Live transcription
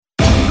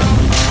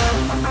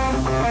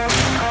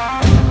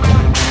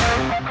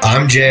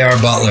I'm J.R.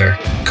 Butler,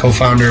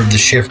 co-founder of the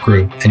Shift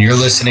Group, and you're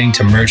listening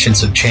to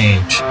Merchants of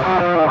Change.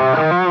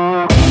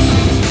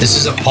 This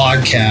is a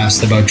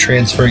podcast about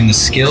transferring the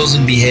skills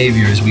and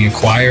behaviors we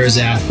acquire as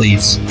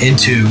athletes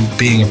into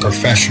being a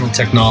professional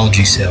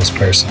technology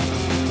salesperson.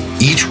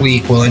 Each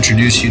week, we'll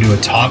introduce you to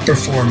a top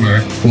performer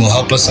who will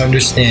help us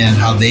understand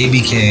how they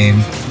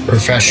became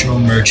professional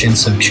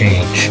merchants of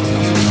change.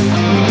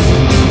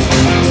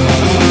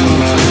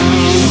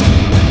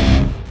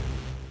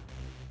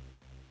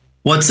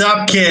 What's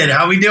up, kid?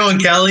 How we doing,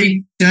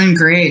 Kelly? Doing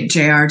great,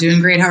 JR.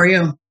 Doing great. How are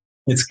you?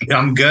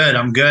 I'm good.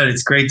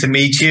 It's great to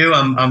meet you.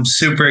 I'm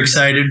super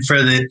excited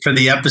for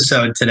the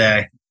episode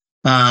today.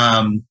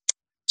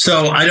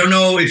 So I don't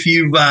know if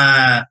you've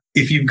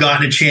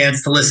gotten a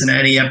chance to listen to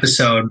any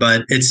episode,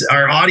 but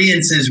our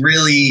audience is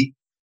really,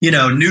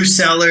 new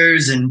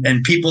sellers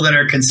and people that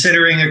are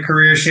considering a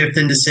career shift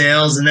into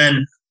sales, and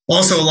then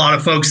also a lot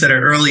of folks that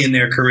are early in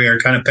their career,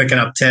 kind of picking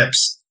up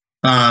tips.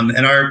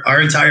 And our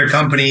entire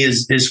company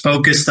is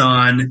focused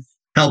on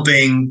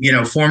helping,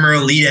 former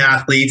elite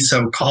athletes,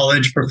 so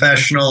college,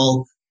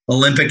 professional,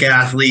 Olympic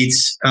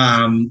athletes,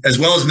 as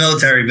well as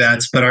military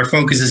vets. But our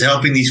focus is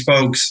helping these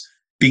folks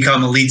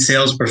become elite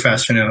sales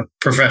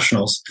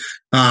professionals.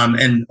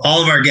 And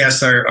all of our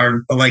guests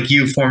are like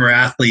you, former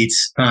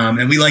athletes.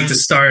 And we like to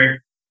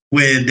start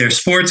with their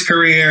sports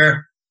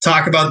career,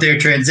 talk about their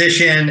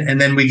transition, and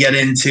then we get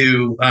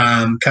into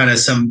kind of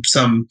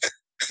some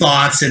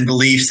thoughts and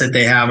beliefs that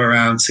they have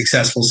around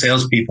successful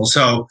salespeople.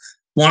 So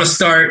want to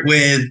start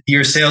with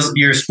your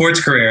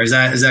sports career. Is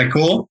that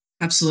cool?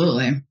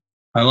 Absolutely.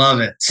 I love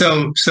it.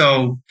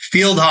 So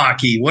field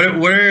hockey,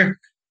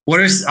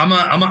 I'm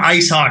an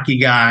ice hockey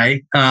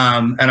guy.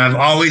 And I've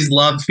always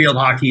loved field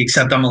hockey,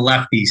 except I'm a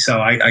lefty.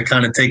 So I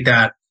kind of take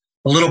that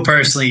a little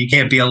personally. You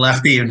can't be a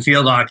lefty in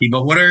field hockey,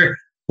 but what are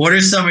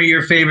some of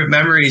your favorite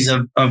memories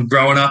of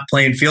growing up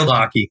playing field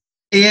hockey?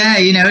 Yeah,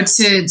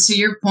 to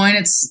your point,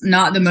 it's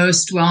not the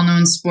most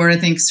well-known sport. I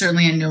think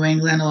certainly in New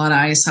England, a lot of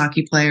ice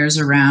hockey players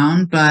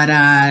around, but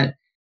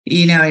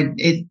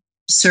it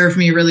served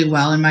me really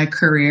well in my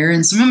career.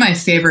 And some of my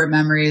favorite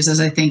memories, as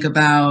I think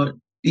about,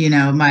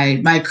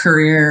 my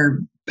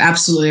career,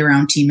 absolutely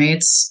around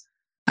teammates.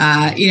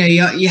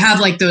 You have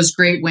like those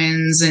great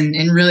wins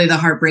and really the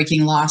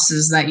heartbreaking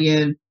losses that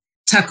you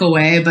tuck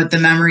away, but the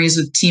memories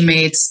with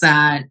teammates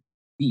that,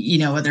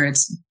 whether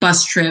it's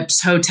bus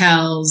trips,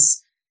 hotels,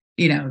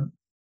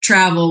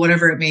 travel,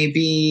 whatever it may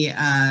be,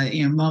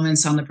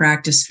 moments on the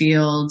practice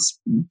fields,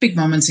 big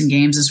moments in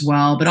games as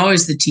well, but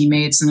always the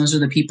teammates. And those are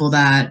the people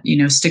that,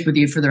 stick with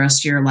you for the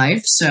rest of your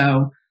life.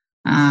 So,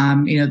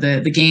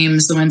 the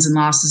games, the wins and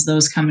losses,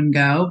 those come and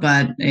go,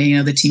 but,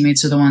 the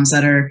teammates are the ones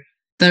that are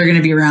going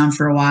to be around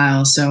for a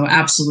while. So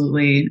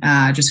absolutely,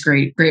 just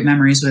great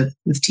memories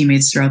with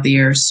teammates throughout the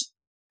years.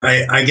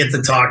 I get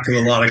to talk to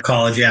a lot of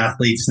college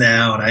athletes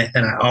now,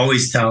 and I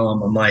always tell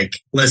them, I'm like,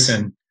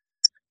 listen,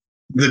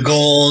 the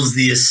goals,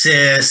 the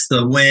assists,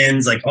 the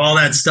wins, like all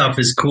that stuff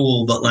is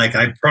cool. But like,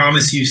 I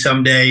promise you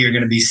someday you're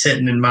going to be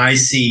sitting in my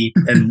seat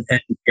and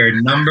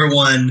your number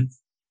one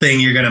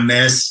thing you're going to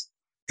miss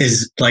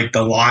is like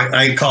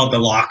I call it the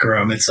locker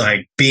room. It's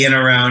like being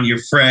around your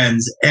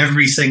friends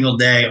every single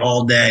day,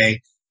 all day.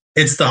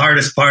 It's the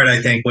hardest part,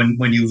 I think,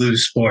 when you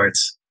lose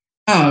sports.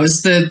 Oh, it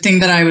was the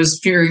thing that I was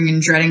fearing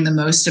and dreading the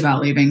most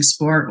about leaving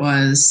sport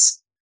was,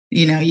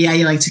 you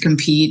like to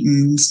compete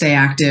and stay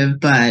active,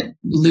 but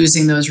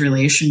losing those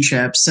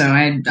relationships. So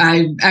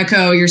I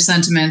echo your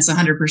sentiments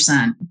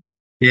 100%.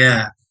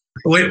 Yeah.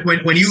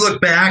 When you look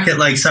back at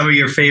like some of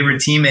your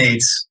favorite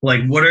teammates,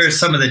 like what are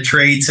some of the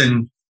traits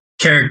and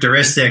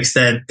characteristics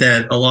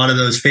that a lot of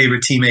those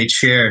favorite teammates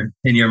shared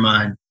in your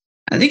mind?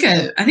 I think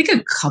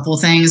a couple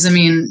things. I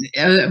mean,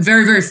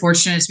 very, very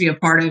fortunate to be a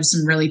part of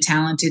some really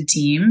talented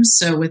teams.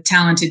 So with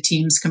talented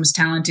teams comes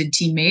talented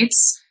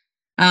teammates.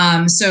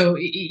 So,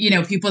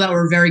 people that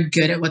were very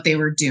good at what they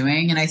were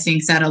doing. And I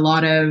think that a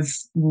lot of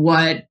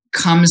what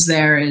comes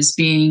there is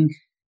being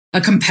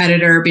a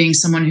competitor, being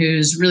someone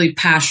who's really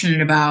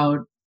passionate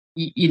about,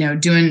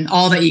 doing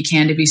all that you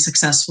can to be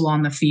successful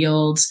on the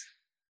field.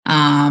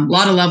 A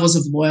lot of levels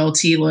of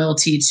loyalty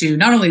to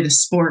not only the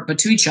sport, but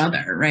to each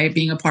other, right?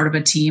 Being a part of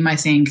a team, I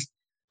think,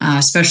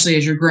 especially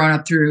as you're growing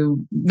up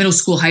through middle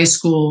school, high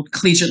school,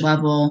 collegiate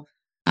level.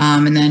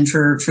 And then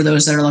for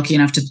those that are lucky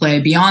enough to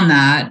play beyond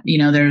that,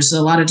 there's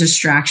a lot of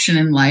distraction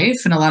in life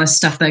and a lot of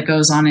stuff that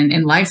goes on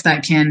in life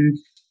that can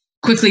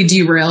quickly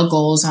derail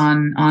goals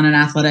on an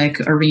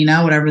athletic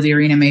arena, whatever the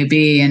arena may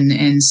be.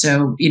 And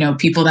so,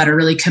 people that are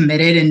really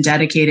committed and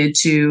dedicated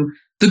to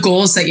the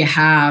goals that you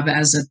have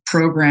as a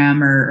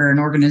program or an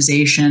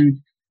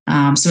organization.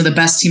 Some of the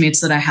best teammates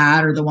that I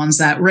had are the ones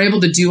that were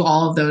able to do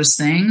all of those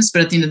things,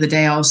 but at the end of the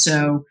day,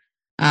 also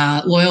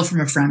loyal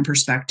from a friend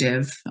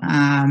perspective.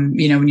 When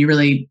you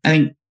really, I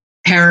think,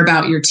 care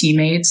about your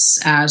teammates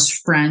as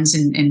friends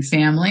and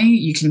family,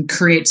 you can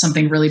create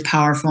something really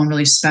powerful and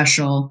really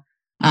special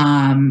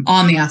on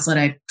the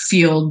athletic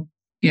field,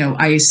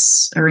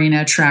 ice,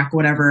 arena, track,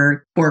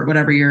 whatever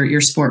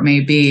your sport may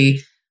be.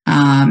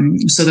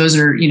 So those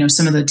are,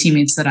 some of the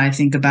teammates that I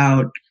think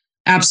about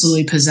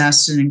absolutely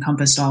possessed and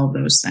encompassed all of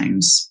those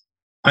things.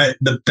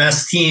 The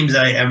best teams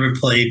I ever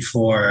played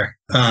for,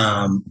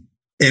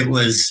 it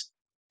was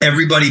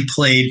everybody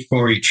played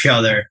for each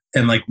other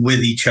and like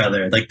with each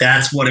other. Like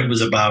that's what it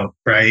was about,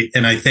 right?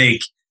 And I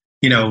think,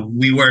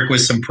 we work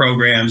with some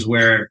programs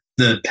where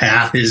the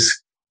path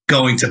is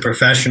going to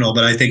professional,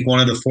 but I think one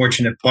of the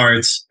fortunate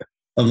parts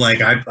of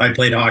like I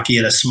played hockey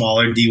at a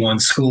smaller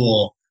D1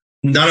 school.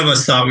 None of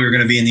us thought we were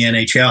going to be in the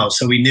NHL,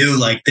 so we knew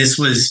like this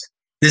was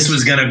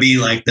going to be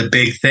like the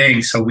big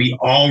thing. So we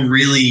all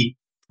really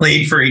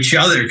played for each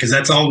other because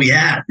that's all we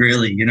had,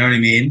 really. You know what I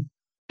mean?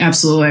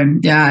 Absolutely.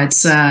 Yeah.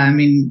 It's,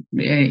 and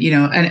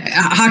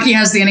hockey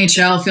has the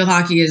NHL. Field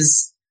hockey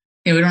is,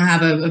 we don't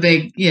have a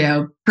big,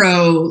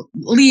 pro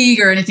league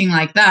or anything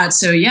like that.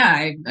 So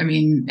yeah, I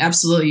mean,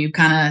 absolutely. You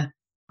kind of,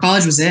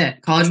 college was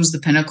it. College was the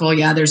pinnacle.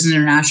 Yeah, there's an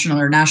international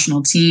or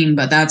national team,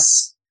 but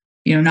that's,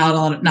 not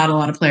a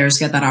lot of players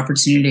get that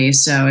opportunity.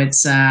 So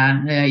it's,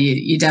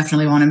 you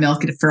definitely want to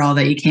milk it for all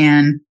that you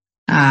can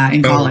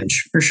in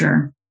college, for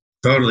sure.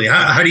 Totally.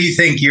 How do you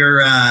think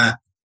your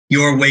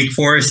Wake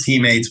Forest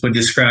teammates would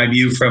describe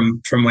you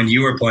from when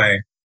you were playing?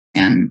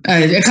 And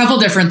a couple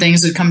different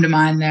things would come to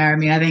mind there. I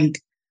mean, I think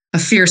a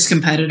fierce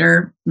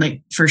competitor,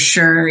 like for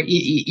sure.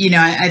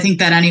 I think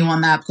that anyone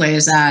that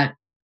plays at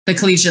the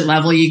collegiate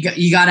level,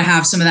 you got to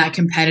have some of that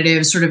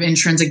competitive sort of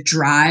intrinsic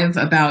drive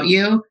about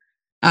you.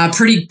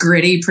 Pretty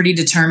gritty, pretty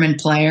determined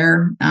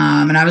player.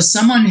 And I was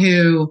someone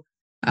who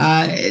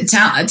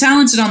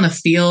talented on the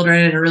field,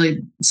 right? Had a really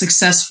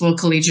successful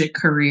collegiate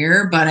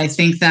career, but I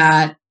think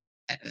that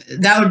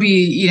would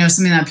be,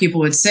 something that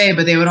people would say,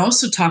 but they would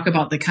also talk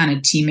about the kind of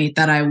teammate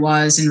that I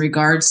was in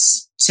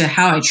regards to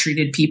how I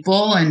treated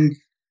people and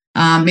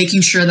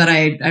making sure that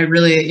I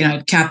really,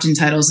 had captain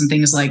titles and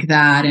things like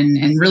that.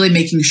 And really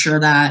making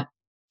sure that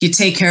you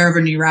take care of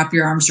and you wrap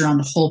your arms around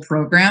the whole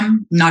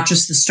program, not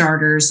just the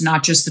starters,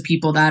 not just the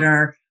people that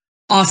are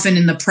often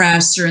in the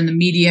press or in the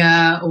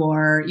media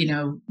or,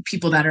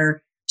 people that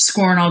are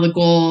scoring all the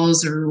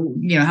goals or,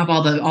 have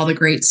all the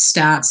great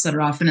stats that are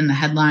often in the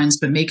headlines,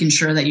 but making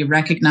sure that you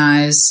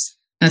recognize.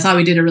 And I thought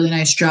we did a really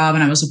nice job,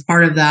 and I was a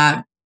part of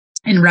that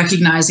in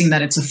recognizing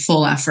that it's a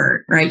full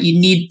effort, right? You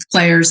need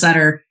players that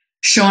are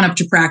showing up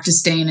to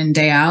practice day in and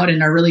day out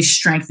and are really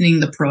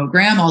strengthening the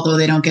program, although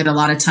they don't get a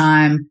lot of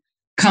time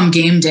come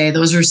game day.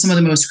 Those are some of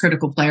the most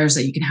critical players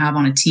that you can have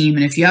on a team.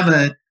 And if you have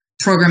a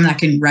program that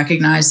can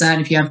recognize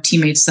that, if you have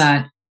teammates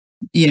that,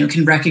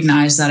 can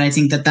recognize that, I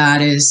think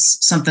that is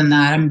something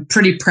that I'm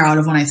pretty proud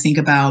of when I think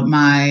about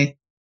my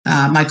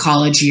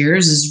college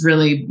years, is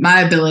really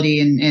my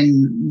ability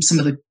and some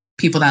of the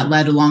people that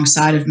led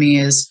alongside of me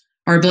is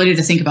our ability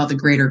to think about the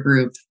greater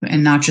group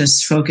and not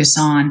just focus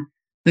on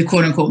the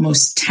quote unquote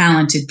most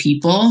talented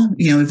people.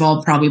 We've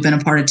all probably been a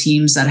part of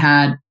teams that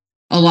had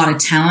a lot of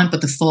talent, but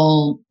the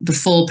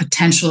full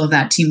potential of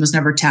that team was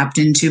never tapped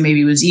into.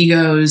 Maybe it was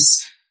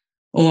egos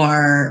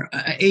or,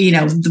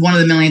 one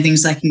of the million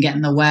things that can get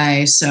in the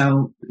way.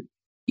 So,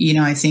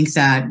 I think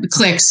that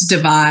cliques,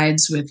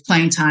 divides with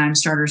playing time,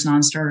 starters,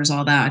 non-starters,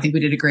 all that. I think we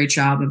did a great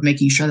job of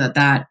making sure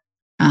that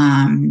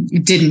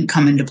didn't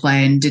come into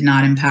play and did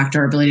not impact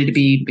our ability to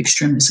be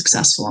extremely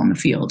successful on the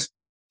field.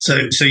 So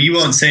you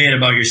won't say it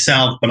about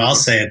yourself, but I'll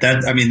say it.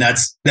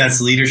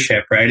 That's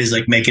leadership, right? Is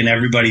like making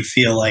everybody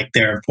feel like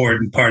they're an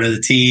important part of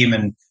the team.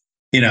 And,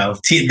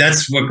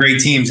 that's what great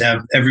teams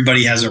have.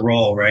 Everybody has a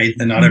role, right?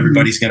 And not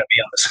everybody's going to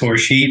be on the score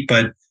sheet,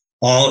 but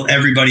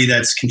everybody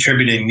that's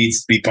contributing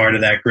needs to be part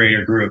of that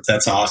greater group.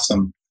 That's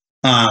awesome.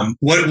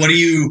 What do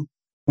you,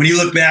 when you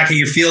look back at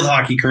your field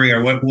hockey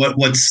career,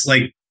 what's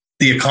like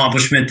the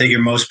accomplishment that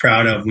you're most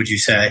proud of, would you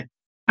say?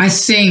 I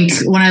think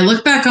when I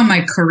look back on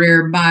my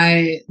career,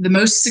 the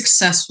most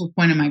successful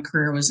point in my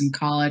career was in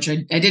college.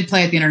 I did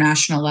play at the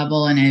international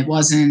level, and it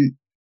wasn't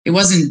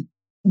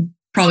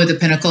probably the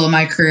pinnacle of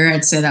my career.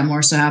 I'd say that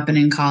more so happened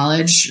in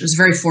college. I was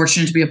very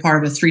fortunate to be a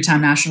part of a 3-time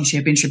national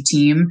championship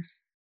team.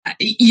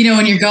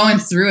 When you're going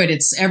through it,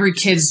 it's every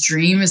kid's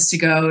dream is to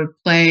go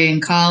play in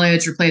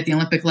college or play at the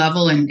Olympic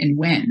level and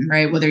win,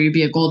 right? Whether you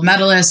be a gold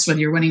medalist, whether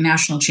you're winning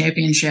national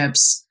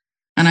championships.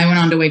 And I went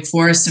on to Wake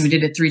Forest and we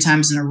did it 3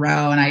 times in a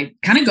row. And I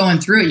kind of going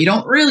through it, you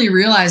don't really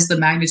realize the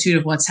magnitude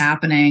of what's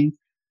happening.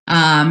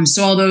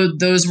 So although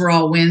those were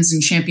all wins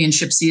and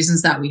championship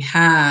seasons that we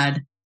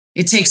had,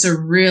 it takes a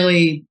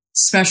really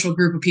special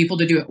group of people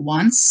to do it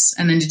once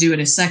and then to do it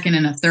a second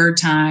and a third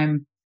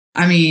time.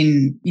 I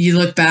mean, you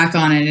look back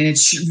on it and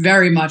it's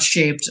very much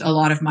shaped a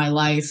lot of my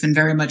life and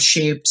very much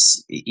shaped,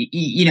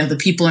 the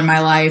people in my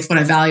life, what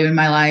I value in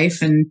my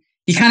life. And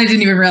you kind of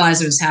didn't even realize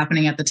it was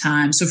happening at the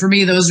time. So for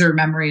me, those are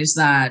memories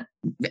that,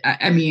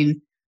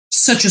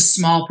 such a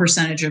small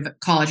percentage of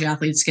college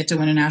athletes get to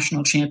win a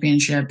national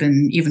championship,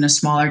 and even a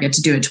smaller get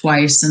to do it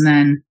twice. And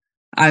then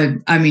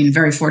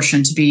very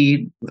fortunate to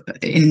be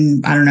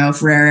in, I don't know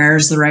if rare air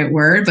is the right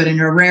word, but in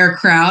a rare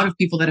crowd of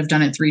people that have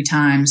done it 3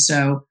 times.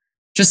 So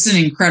just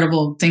an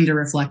incredible thing to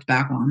reflect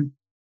back on.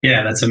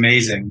 Yeah, that's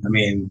amazing. I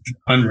mean,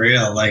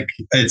 unreal. Like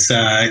it's,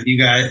 you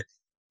guys,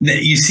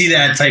 you see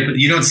that type of,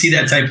 you don't see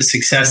that type of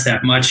success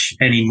that much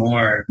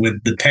anymore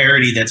with the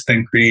parity that's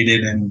been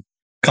created in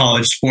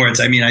college sports.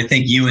 I mean, I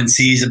think UNC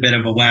is a bit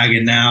of a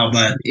wagon now,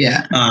 but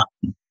Yeah.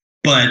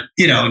 But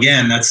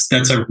again,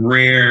 that's a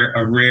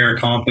rare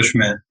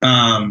accomplishment.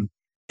 And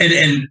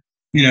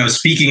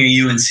speaking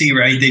of UNC,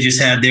 right? They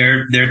just had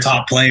their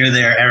top player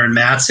there, Aaron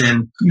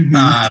Matson,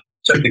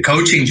 took the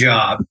coaching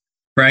job,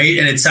 right?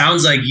 And it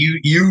sounds like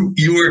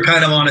you were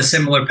kind of on a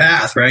similar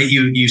path, right?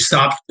 You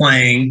stopped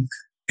playing,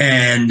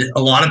 and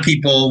a lot of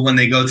people, when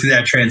they go through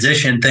that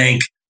transition,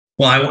 think,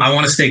 well, I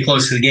want to stay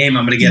close to the game.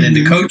 I'm going to get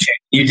into coaching.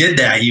 You did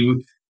that.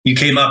 You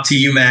came up to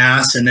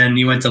UMass, and then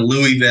you went to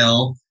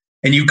Louisville.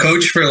 And you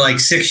coached for like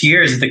 6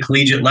 years at the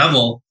collegiate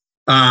level.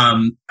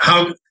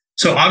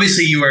 So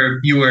obviously you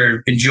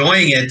were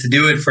enjoying it to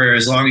do it for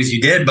as long as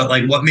you did, but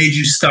like what made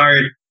you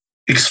start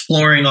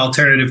exploring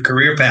alternative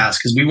career paths?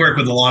 Because we work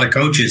with a lot of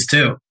coaches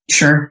too.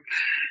 Sure.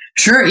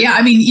 Yeah.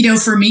 I mean,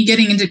 for me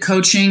getting into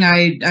coaching,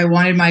 I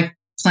wanted my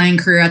playing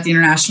career at the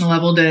international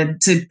level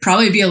to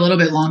probably be a little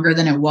bit longer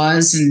than it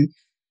was, and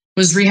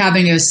was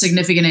rehabbing a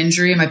significant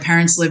injury. My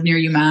parents lived near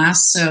UMass.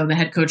 So the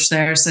head coach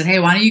there said, hey,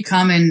 why don't you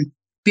come and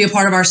be a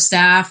part of our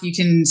staff? You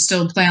can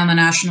still play on the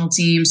national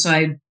team.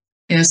 So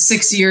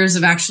 6 years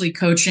of actually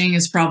coaching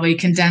is probably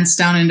condensed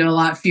down into a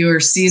lot fewer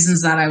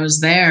seasons that I was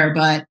there,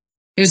 but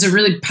it was a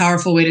really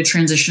powerful way to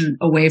transition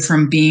away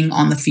from being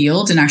on the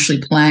field and actually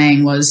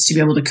playing, was to be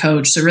able to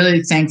coach. So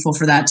really thankful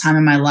for that time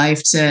in my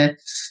life to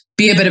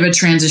be a bit of a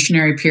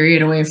transitionary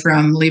period away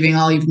from leaving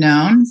all you've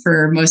known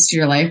for most of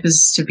your life,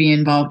 is to be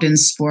involved in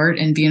sport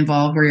and be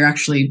involved where you're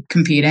actually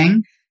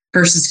competing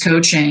versus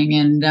coaching.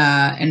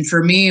 And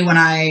for me, when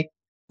I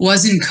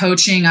was in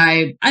coaching,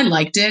 I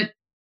liked it.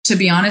 To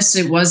be honest,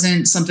 it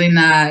wasn't something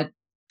that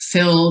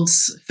filled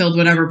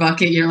whatever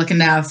bucket you're looking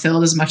to have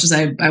filled as much as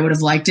I would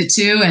have liked it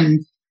to.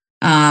 And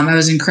I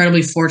was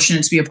incredibly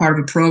fortunate to be a part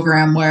of a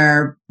program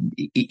where,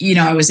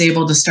 I was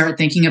able to start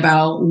thinking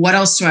about what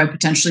else do I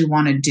potentially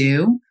want to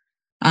do,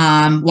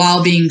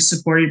 while being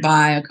supported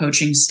by a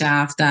coaching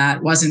staff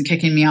that wasn't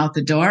kicking me out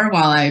the door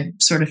while I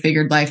sort of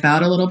figured life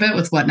out a little bit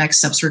with what next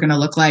steps were going to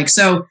look like.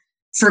 So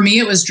for me,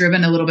 it was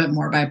driven a little bit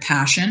more by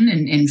passion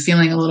and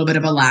feeling a little bit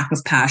of a lack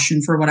of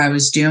passion for what I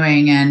was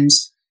doing. And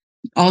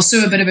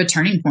also a bit of a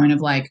turning point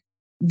of like,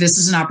 this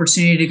is an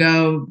opportunity to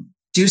go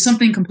do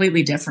something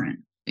completely different.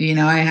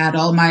 I had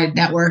all my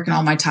network and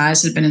all my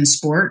ties had been in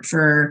sport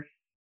for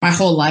my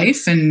whole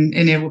life. And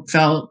it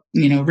felt,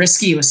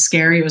 risky. It was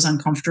scary. It was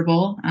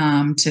uncomfortable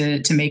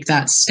to make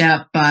that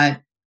step. But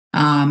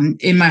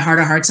in my heart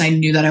of hearts, I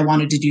knew that I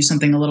wanted to do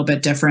something a little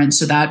bit different.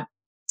 So that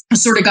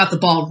sort of got the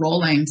ball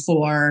rolling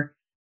for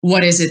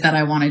what is it that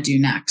I want to do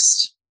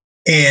next.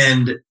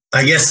 And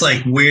I guess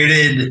like where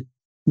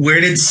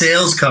did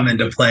sales come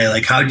into play?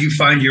 Like how did you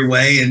find your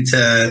way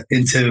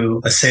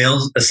into a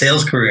sales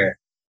career?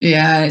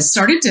 Yeah, I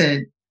started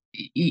to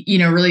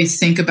really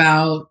think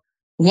about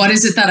what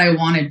is it that I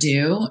want to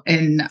do.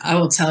 And I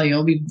will tell you,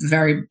 I'll be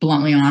very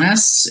bluntly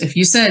honest. If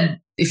you said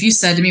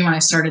to me when I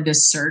started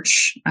this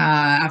search,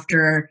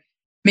 after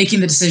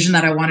making the decision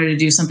that I wanted to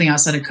do something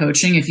outside of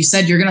coaching, if you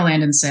said you're going to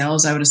land in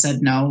sales, I would have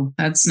said, no,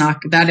 that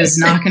is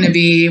not going to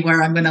be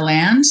where I'm going to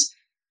land.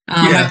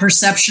 My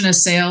perception of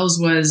sales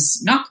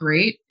was not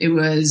great. It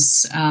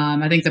was,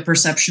 I think the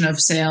perception of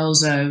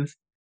sales of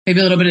maybe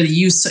a little bit of the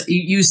used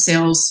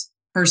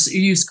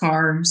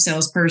car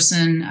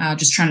salesperson,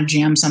 just trying to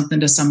jam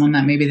something to someone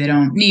that maybe they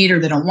don't need or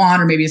they don't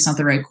want, or maybe it's not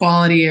the right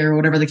quality or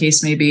whatever the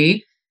case may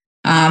be.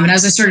 And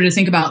as I started to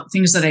think about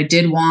things that I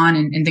did want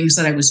and things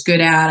that I was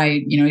good at,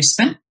 I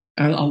spent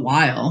a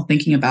while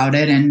thinking about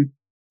it and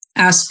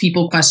asked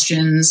people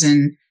questions.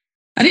 And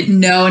I didn't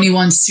know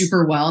anyone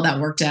super well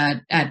that worked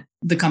at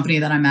the company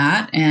that I'm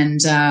at. And,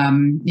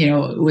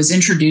 was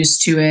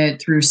introduced to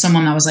it through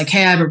someone that was like,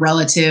 hey, I have a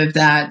relative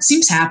that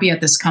seems happy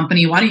at this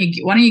company. Why don't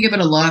you give it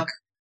a look?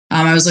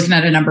 I was looking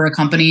at a number of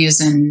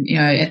companies, and,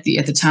 at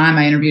the time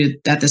I interviewed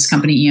at this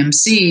company,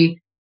 EMC.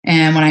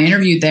 And when I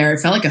interviewed there, it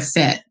felt like a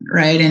fit,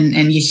 right?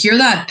 And you hear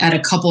that at a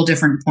couple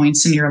different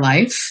points in your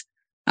life.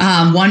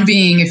 One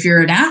being, if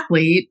you're an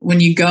athlete, when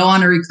you go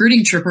on a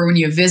recruiting trip or when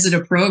you visit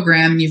a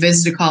program, you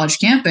visit a college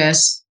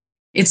campus,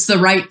 it's the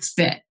right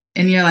fit.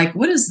 And you're like,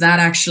 what does that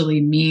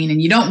actually mean?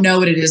 And you don't know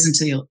what it is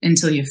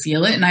until you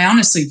feel it. And I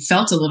honestly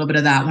felt a little bit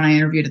of that when I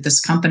interviewed at this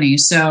company.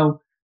 So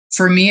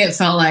for me, it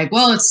felt like,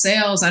 well, it's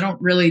sales. I don't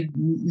really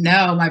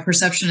know. My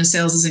perception of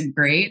sales isn't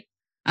great.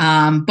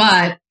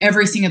 But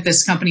everything that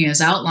this company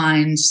has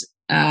outlined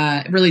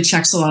really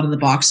checks a lot of the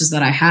boxes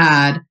that I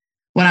had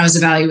when I was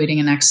evaluating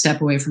a next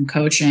step away from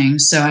coaching.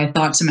 So I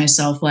thought to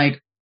myself,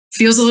 like,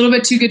 feels a little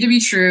bit too good to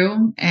be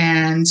true.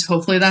 And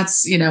hopefully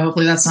that's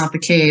not the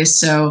case.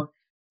 So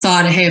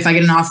thought, hey, if I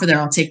get an offer there,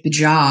 I'll take the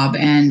job.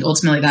 And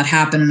ultimately that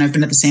happened. And I've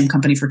been at the same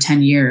company for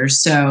 10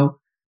 years. So,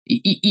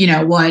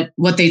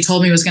 what they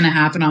told me was going to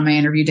happen on my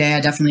interview day,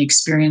 I definitely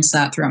experienced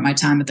that throughout my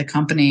time at the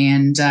company.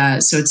 And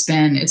so it's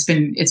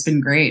been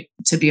great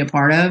to be a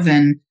part of,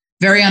 and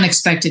very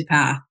unexpected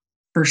path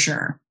for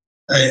sure.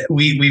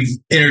 We've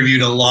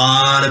interviewed a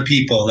lot of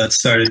people that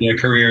started their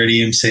career at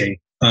EMC.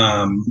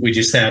 We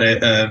just had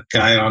a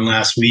guy on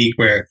last week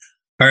where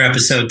our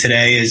episode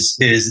today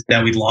is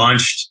that we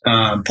launched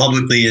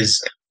publicly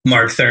is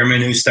Mark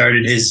Thurman, who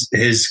started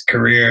his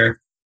career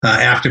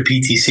after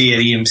PTC at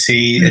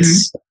EMC. Mm-hmm.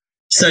 It's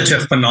such a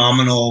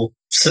phenomenal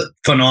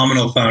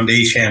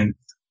foundation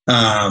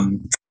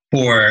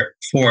for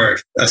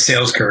a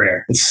sales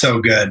career. It's so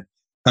good.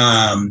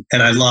 And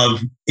I love,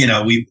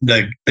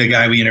 the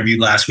guy we interviewed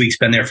last week's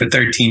been there for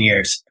 13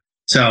 years.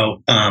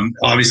 So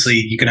obviously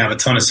you can have a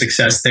ton of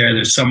success there.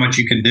 There's so much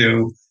you can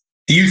do.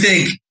 Do you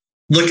think,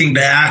 looking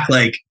back,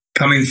 like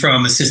coming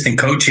from assistant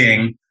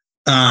coaching,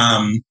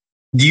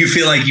 do you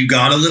feel like you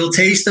got a little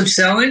taste of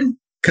selling?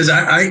 Because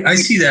I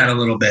see that a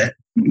little bit.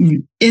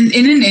 In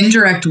an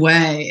indirect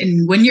way.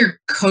 And when you're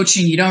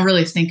coaching, you don't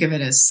really think of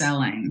it as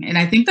selling. And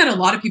I think that a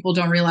lot of people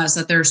don't realize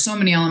that there are so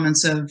many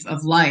elements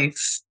of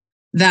life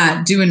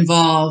that do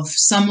involve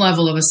some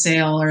level of a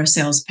sale or a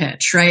sales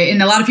pitch, right?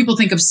 And a lot of people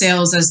think of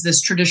sales as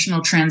this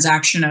traditional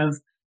transaction of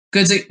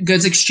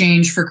goods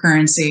exchange for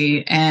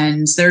currency.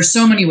 And there's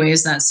so many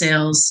ways that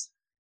sales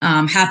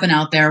happen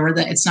out there where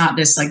it's not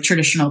this like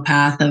traditional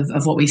path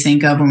of what we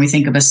think of when we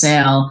think of a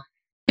sale.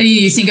 And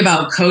you think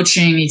about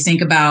coaching, you think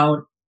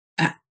about,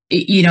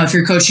 if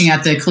you're coaching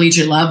at the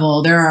collegiate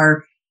level, there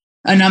are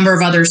a number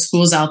of other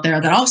schools out there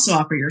that also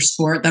offer your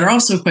sport, that are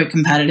also quite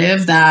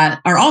competitive, that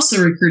are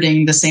also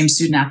recruiting the same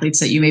student athletes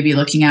that you may be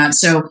looking at.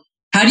 So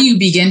how do you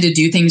begin to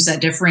do things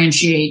that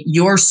differentiate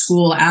your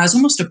school as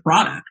almost a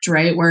product,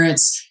 right? Where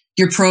it's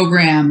your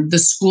program, the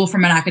school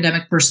from an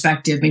academic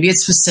perspective, maybe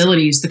it's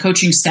facilities, the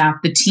coaching staff,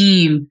 the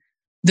team,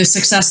 the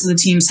success that the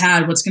team's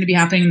had, what's going to be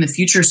happening in the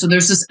future. So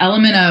there's this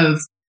element of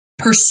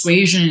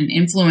persuasion and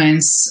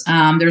influence.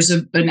 There's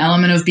an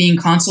element of being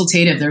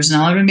consultative. There's an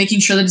element of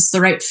making sure that it's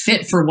the right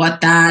fit for what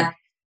that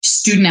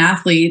student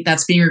athlete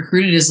that's being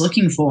recruited is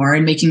looking for,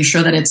 and making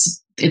sure that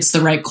it's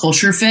the right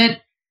culture fit.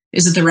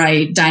 Is it the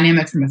right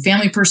dynamic from a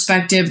family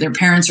perspective? Their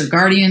parents or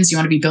guardians, you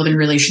want to be building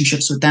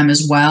relationships with them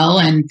as well.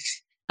 And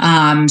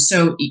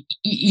so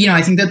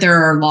I think that there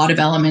are a lot of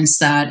elements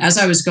that, as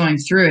I was going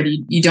through it,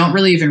 you don't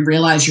really even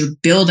realize you're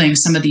building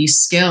some of these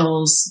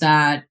skills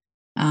that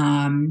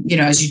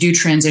as you do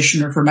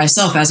transition, or for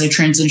myself, as I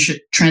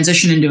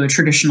transition into a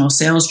traditional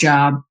sales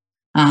job,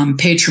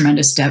 paid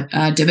tremendous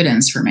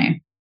dividends for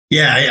me.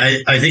 Yeah,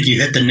 I think you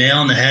hit the nail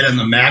on the head on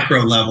the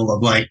macro level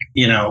of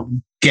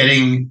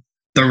getting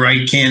the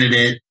right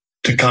candidate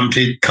to come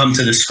to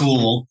the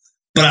school.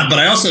 But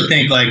I also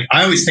think I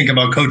always think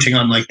about coaching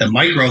on the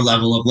micro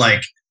level of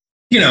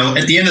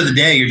at the end of the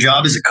day, your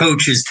job as a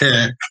coach is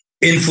to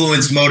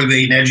influence,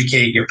 motivate, and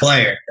educate your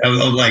player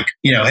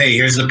hey,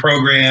 here's the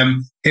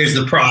program, here's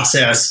the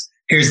process,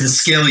 here's the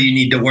skill you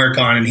need to work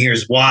on, and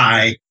here's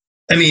why.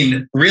 I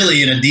mean,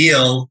 really in a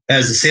deal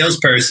as a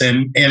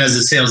salesperson and as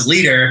a sales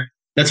leader,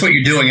 that's what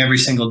you're doing every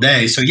single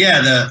day. So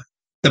yeah,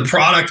 the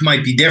product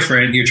might be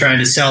different. You're trying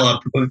to sell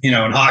in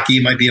hockey,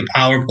 it might be a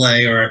power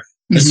play or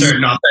a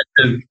certain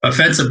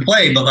offensive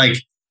play, but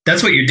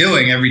that's what you're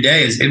doing every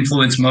day is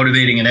influence,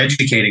 motivating, and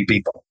educating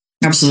people.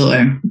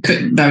 Absolutely.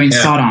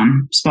 Spot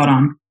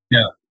on.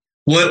 Yeah.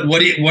 What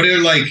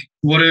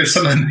are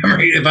some of the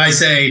memories? If I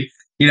say,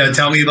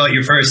 tell me about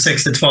your first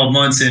 6 to 12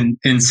 months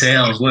in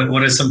sales,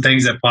 what are some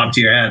things that pop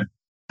to your head?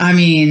 I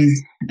mean,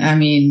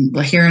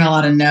 hearing a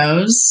lot of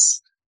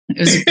no's,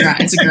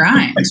 it's a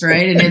grind,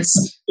 right? And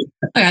it's,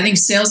 I think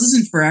sales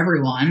isn't for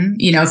everyone.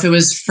 If it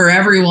was for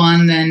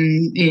everyone,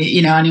 then,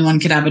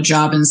 anyone could have a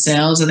job in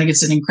sales. I think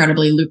it's an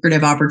incredibly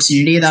lucrative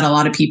opportunity that a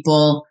lot of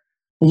people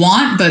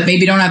want, but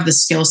maybe don't have the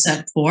skill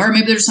set for.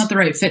 Maybe they're just not the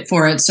right fit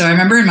for it. So I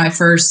remember in my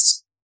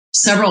first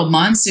several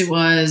months, it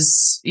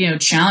was,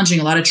 challenging,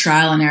 a lot of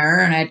trial and error.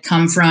 And I had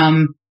come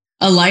from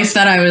a life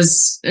that I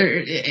was,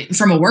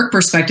 from a work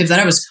perspective, that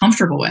I was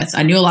comfortable with.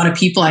 I knew a lot of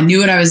people. I knew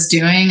what I was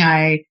doing.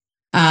 I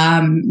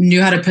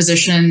knew how to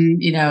position,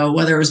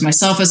 whether it was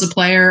myself as a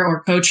player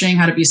or coaching,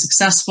 how to be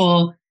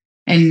successful.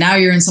 And now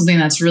you're in something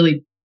that's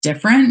really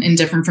different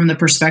from the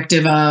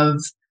perspective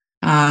of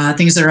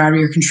things that are out of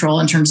your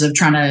control in terms of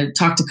trying to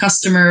talk to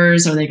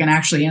customers. Are they going to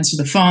actually answer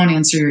the phone,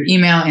 answer your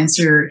email,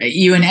 answer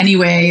you in any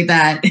way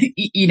that,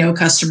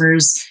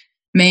 customers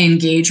may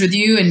engage with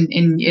you?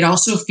 And it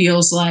also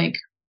feels like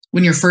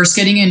when you're first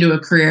getting into a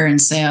career in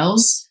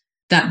sales,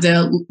 that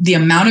the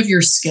amount of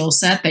your skill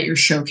set that you're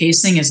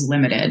showcasing is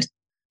limited,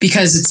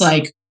 because it's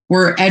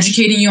we're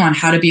educating you on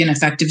how to be an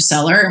effective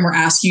seller, and we're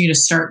asking you to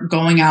start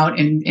going out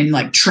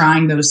and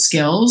trying those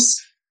skills.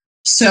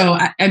 So,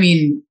 I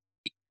mean,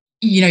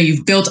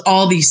 you've built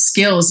all these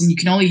skills and you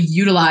can only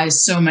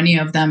utilize so many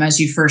of them as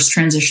you first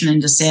transition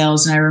into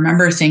sales. And I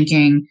remember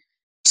thinking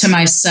to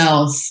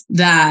myself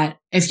that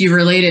if you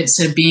relate it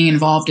to being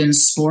involved in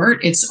sport,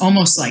 it's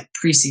almost like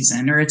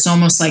preseason, or it's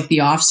almost like the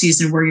off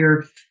season where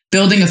you're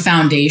building a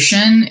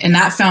foundation. And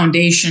that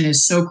foundation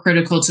is so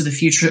critical to the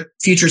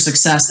future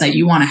success that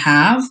you want to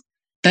have,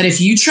 that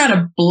if you try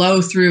to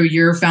blow through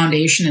your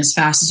foundation as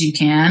fast as you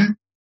can,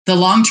 the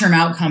long-term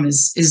outcome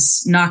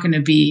is not going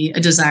to be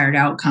a desired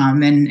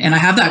outcome. And I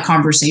have that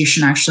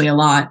conversation actually a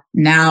lot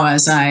now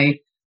as I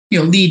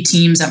lead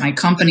teams at my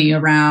company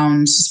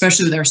around,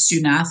 especially with our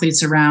student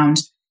athletes around,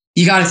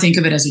 you got to think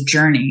of it as a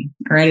journey,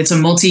 right? It's a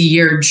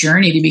multi-year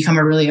journey to become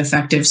a really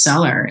effective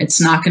seller.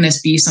 It's not going to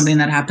be something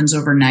that happens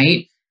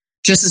overnight.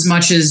 Just as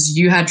much as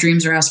you had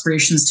dreams or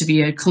aspirations to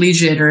be a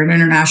collegiate or an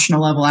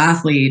international level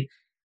athlete,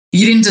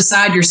 you didn't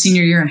decide your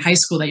senior year in high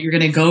school that you're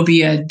going to go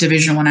be a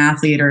Division I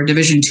athlete or a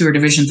Division II or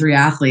Division III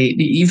athlete.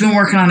 You've been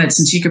working on it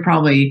since you could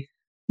probably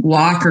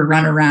walk or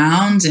run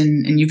around,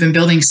 and you've been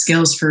building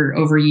skills for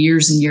over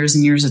years and years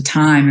and years of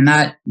time.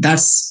 And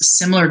that's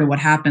similar to what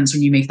happens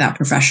when you make that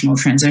professional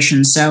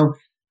transition. So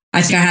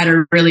I think I had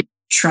to really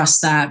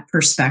trust that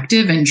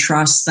perspective and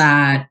trust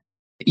that,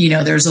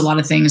 there's a lot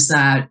of things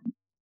that,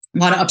 a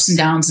lot of ups and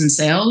downs in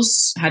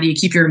sales. How do you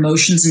keep your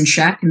emotions in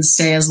check and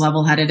stay as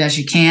level-headed as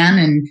you can?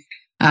 And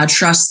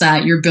trust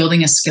that you're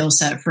building a skill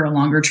set for a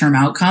longer term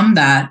outcome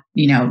that,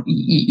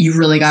 you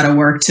really got to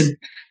work to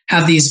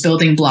have these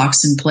building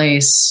blocks in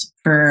place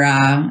for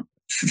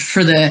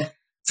the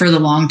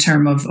long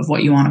term of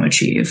what you want to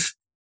achieve.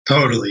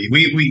 Totally.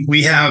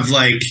 We have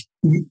like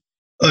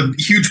a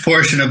huge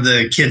portion of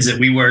the kids that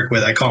we work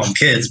with, I call them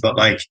kids, but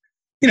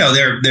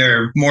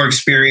they're more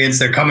experienced.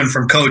 They're coming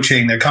from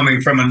coaching. They're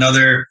coming from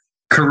another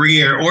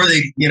career, or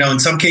they, in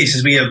some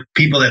cases we have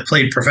people that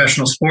played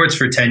professional sports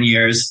for 10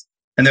 years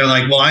and they're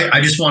like, well, I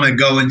just want to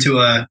go into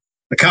a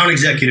account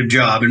executive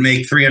job and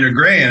make 300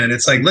 grand. And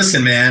it's like,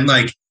 listen, man,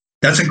 like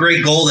that's a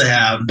great goal to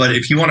have. But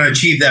if you want to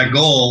achieve that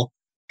goal,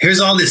 here's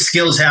all the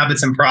skills,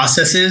 habits, and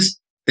processes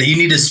that you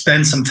need to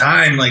spend some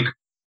time, like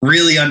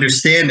really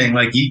understanding.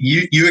 Like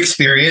you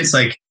experience,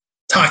 like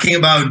talking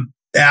about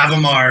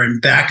Avamar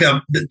and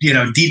backup,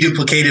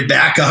 deduplicated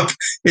backup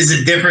is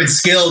a different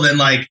skill than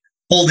like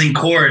holding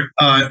court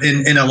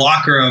in a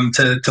locker room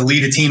to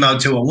lead a team out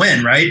to a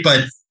win, right?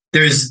 But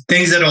there's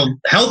things that'll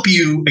help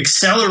you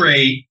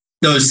accelerate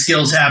those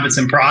skills, habits,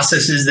 and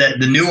processes,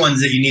 that the new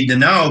ones that you need to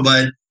know.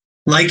 But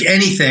like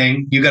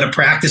anything, you got to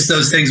practice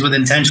those things with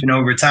intention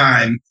over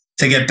time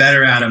to get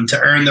better at them, to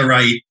earn the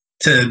right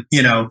to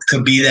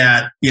be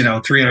that,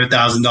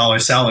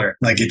 $300,000 seller.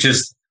 Like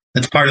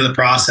that's part of the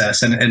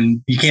process,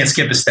 and you can't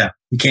skip a step.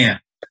 You can't.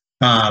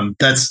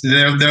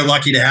 They're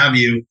lucky to have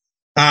you.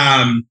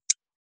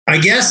 I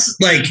guess,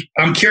 like,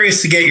 I'm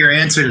curious to get your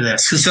answer to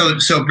this.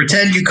 So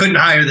pretend you couldn't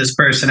hire this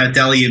person at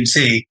Dell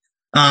EMC,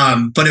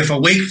 but if a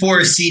Wake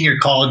Forest senior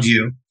called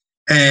you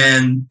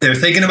and they're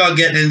thinking about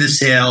getting into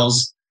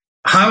sales,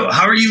 how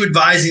are you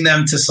advising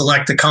them to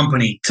select a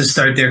company to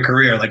start their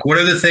career? Like, what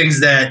are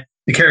the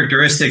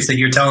characteristics that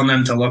you're telling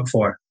them to look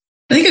for?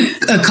 I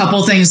think a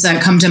couple things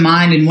that come to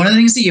mind. And one of the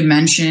things that you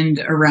mentioned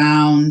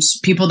around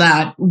people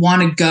that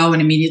want to go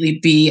and immediately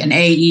be an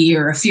AE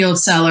or a field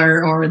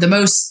seller or the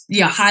most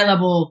high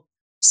level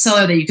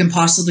seller that you can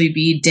possibly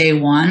be day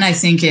one, I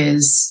think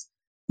is,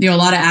 a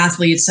lot of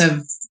athletes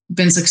have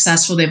been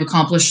successful. They've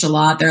accomplished a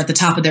lot. They're at the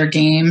top of their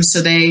game.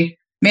 So they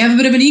may have a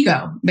bit of an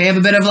ego. They have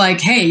a bit of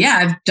like, hey, yeah,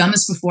 I've done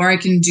this before. I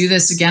can do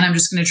this again. I'm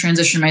just going to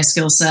transition my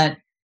skill set.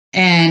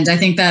 And I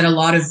think that a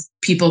lot of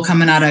people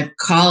coming out of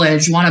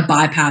college want to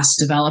bypass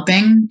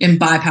developing and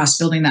bypass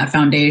building that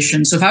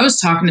foundation. So if I was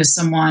talking to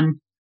someone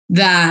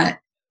that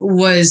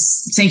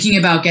was thinking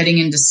about getting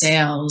into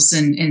sales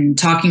and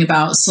talking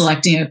about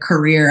selecting a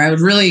career, I would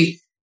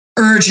really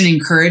urge and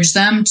encourage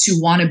them to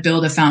want to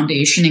build a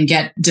foundation and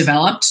get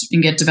developed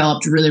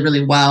really,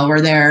 really well,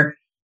 where they're,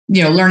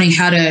 learning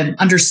how to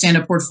understand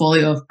a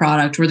portfolio of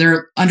product, where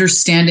they're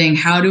understanding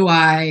how do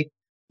I,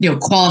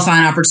 qualify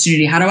an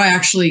opportunity? How do I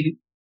actually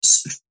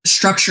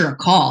structure a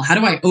call? How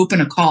do I open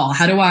a call?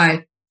 How do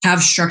I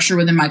have structure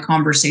within my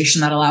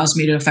conversation that allows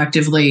me to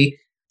effectively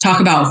talk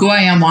about who I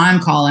am, why I'm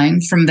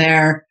calling? From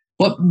there,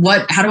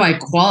 how do I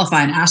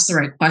qualify and ask the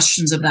right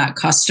questions of that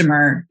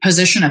customer,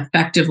 position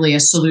effectively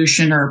a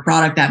solution or a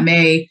product that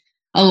may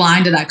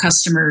align to that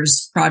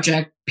customer's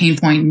project, pain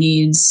point,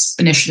 needs,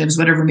 initiatives,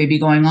 whatever may be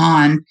going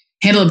on,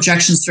 handle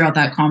objections throughout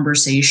that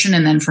conversation.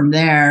 And then from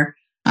there,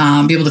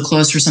 be able to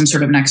close for some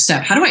sort of next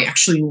step. How do I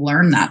actually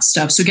learn that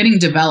stuff? So getting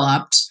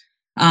developed.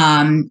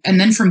 And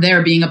then from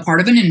there, being a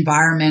part of an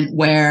environment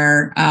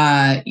where,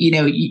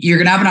 you're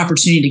going to have an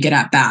opportunity to get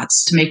at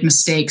bats, to make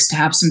mistakes, to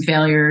have some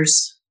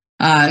failures.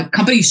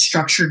 Companies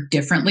structured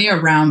differently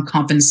around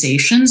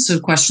compensation. So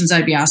questions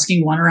I'd be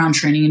asking, one around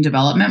training and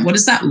development. What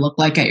does that look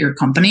like at your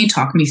company?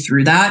 Talk me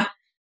through that.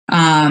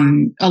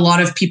 A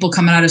lot of people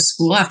coming out of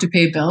school have to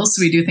pay bills.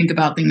 So we do think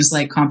about things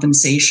like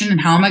compensation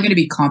and how am I going to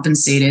be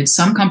compensated?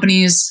 Some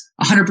companies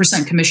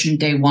 100% commission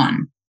day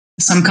one.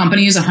 Some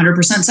companies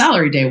 100%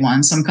 salary day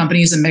one. Some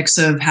companies a mix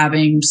of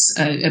having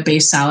a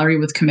base salary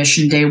with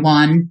commission day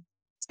one.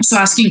 So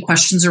asking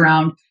questions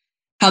around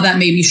how that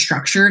may be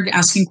structured,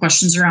 asking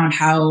questions around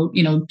how,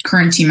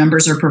 current team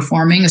members are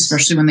performing,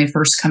 especially when they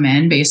first come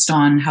in, based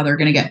on how they're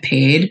going to get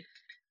paid.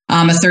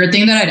 A third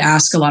thing that I'd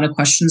ask a lot of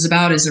questions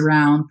about is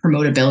around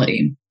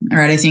promotability. All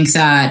right. I think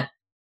that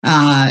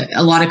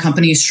a lot of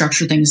companies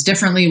structure things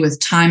differently with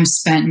time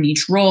spent in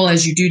each role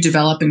as you do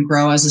develop and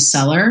grow as a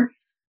seller.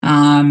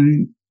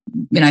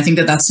 and I think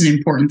that that's an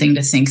important thing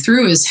to think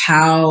through, is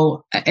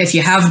how, if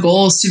you have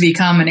goals to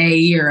become an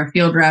AE or a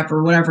field rep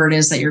or whatever it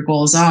is that your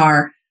goals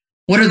are,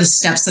 what are the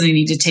steps that I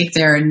need to take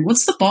there? And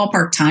what's the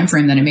ballpark time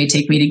frame that it may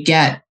take me to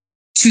get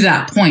to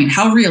that point?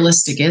 How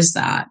realistic is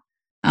that?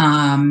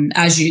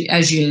 As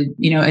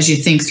you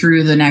think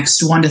through the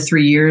next 1 to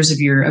 3 years of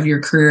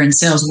your career in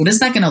sales, what is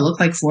that going to look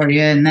like for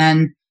you? And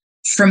then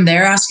from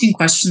there, asking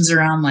questions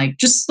around like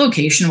just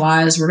location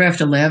wise, where do I have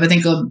to live? I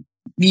think,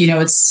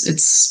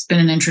 it's been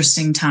an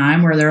interesting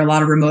time where there are a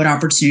lot of remote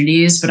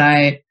opportunities, but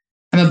I'm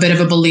a bit of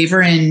a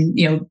believer in,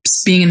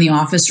 being in the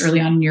office early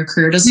on in your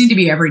career. It doesn't need to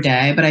be every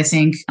day, but I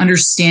think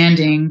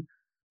understanding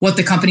what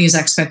the company's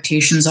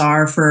expectations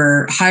are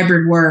for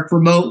hybrid work,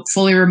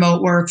 fully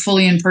remote work,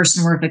 fully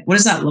in-person work, like what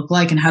does that look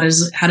like, and how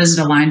does it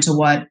align to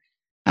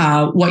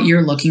what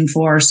you're looking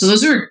for? So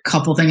those are a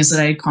couple things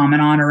that I'd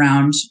comment on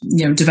around,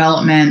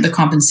 development, the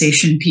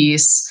compensation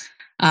piece,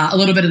 a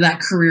little bit of that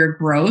career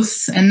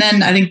growth. And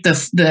then I think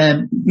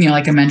the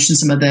like I mentioned,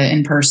 some of the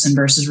in-person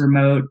versus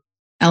remote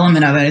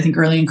element of it. I think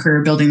early in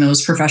career, building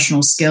those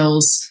professional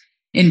skills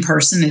in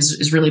person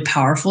is really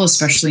powerful,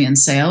 especially in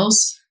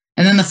sales.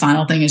 And then the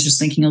final thing is just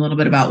thinking a little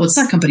bit about what's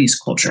that company's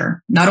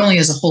culture, not only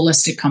as a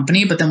holistic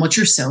company, but then what's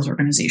your sales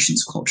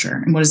organization's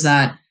culture, and what does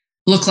that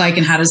look like,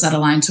 and how does that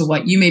align to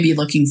what you may be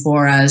looking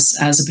for as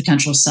a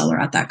potential seller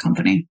at that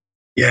company?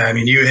 Yeah, I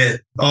mean, you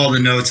hit all the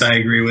notes I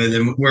agree with,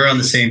 and we're on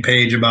the same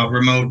page about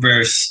remote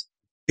versus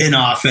in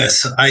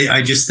office.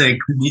 I just think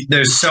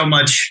there's so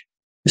much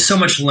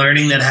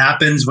learning that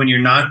happens when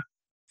you're not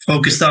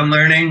focused on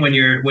learning, when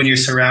you're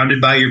surrounded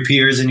by your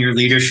peers and your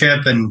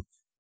leadership, and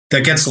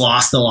that gets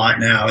lost a lot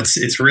now.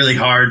 It's really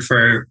hard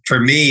for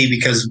me,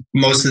 because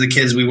most of the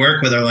kids we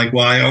work with are like,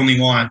 well, I only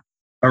want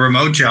a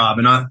remote job.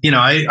 And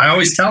I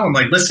always tell them,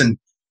 like, listen,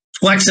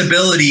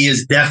 flexibility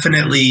is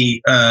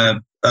definitely a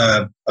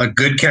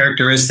good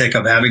characteristic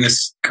of having a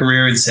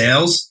career in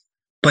sales,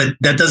 but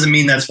that doesn't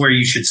mean that's where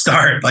you should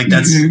start. Like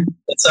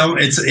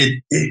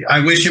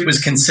I wish it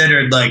was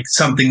considered like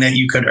something that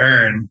you could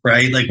earn,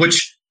 right? Like,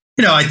 which,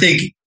 I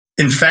think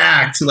in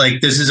fact,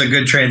 like this is a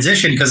good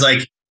transition, because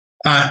like,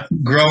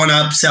 growing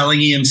up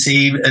selling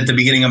EMC at the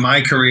beginning of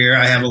my career,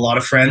 I have a lot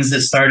of friends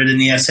that started in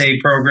the SA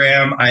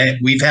program.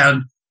 We've had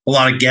a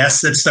lot of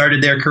guests that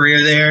started their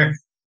career there.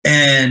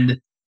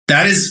 And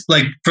that is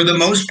like, for the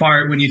most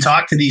part, when you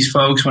talk to these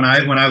folks, when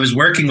I was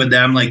working with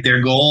them, like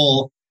their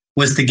goal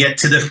was to get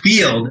to the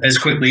field as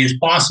quickly as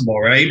possible.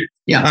 Right.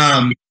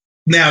 Yeah.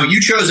 Now you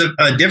chose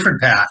a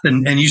different path,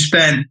 and you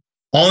spent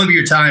all of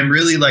your time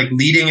really like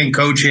leading and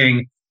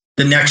coaching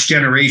the next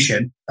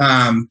generation.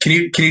 Can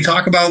you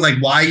talk about like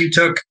why you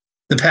took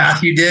the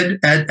path you did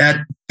at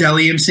Dell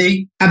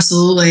EMC?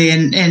 Absolutely.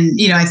 And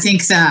I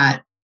think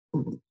that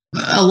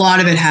a lot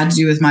of it had to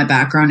do with my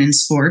background in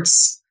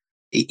sports,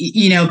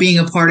 being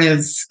a part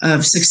of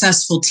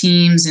successful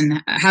teams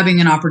and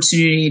having an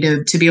opportunity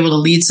to be able to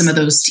lead some of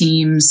those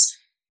teams,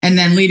 and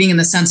then leading in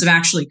the sense of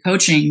actually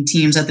coaching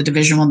teams at the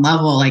Division I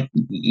level. Like,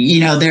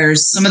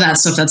 there's some of that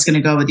stuff that's going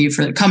to go with you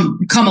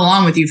come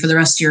along with you for the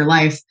rest of your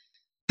life.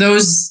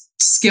 Those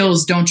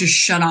skills don't just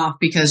shut off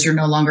because you're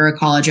no longer a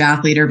college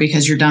athlete, or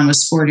because you're done with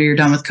sport, or you're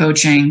done with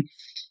coaching.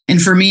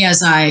 And for me,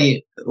 as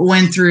I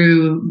went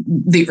through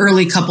the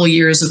early couple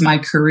years of my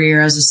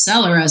career as a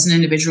seller, as an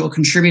individual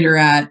contributor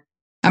at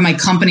my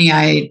company,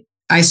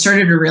 I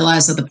started to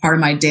realize that the part of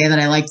my day that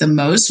I liked the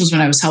most was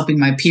when I was helping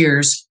my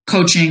peers,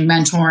 coaching,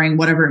 mentoring,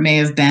 whatever it may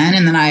have been.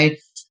 And then I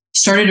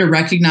started to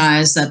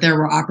recognize that there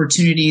were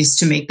opportunities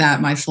to make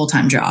that my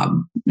full-time job,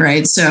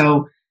 right?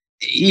 So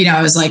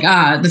I was like,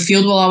 the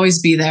field will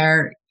always be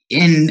there.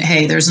 And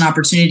hey, there's an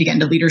opportunity to get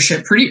into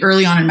leadership pretty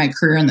early on in my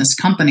career in this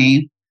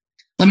company.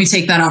 Let me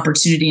take that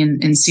opportunity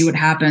and see what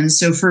happens.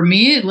 So for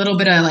me, a little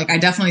bit of like, I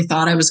definitely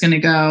thought I was going to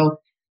go,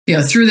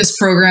 through this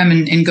program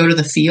and go to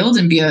the field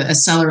and be a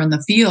seller in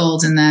the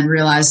field, and then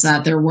realize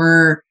that there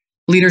were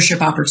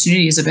leadership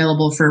opportunities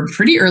available for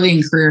pretty early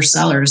in career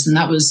sellers. And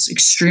that was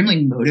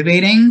extremely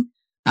motivating,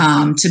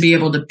 to be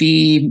able to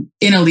be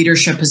in a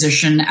leadership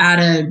position at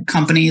a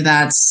company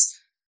that's,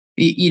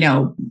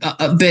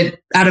 a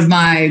bit out of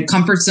my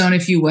comfort zone,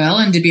 if you will,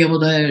 and to be able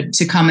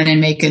to come in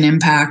and make an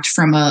impact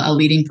from a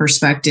leading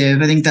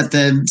perspective. I think that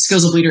the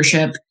skills of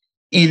leadership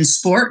in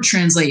sport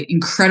translate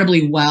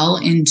incredibly well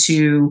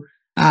into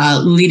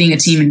leading a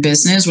team in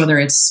business, whether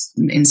it's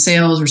in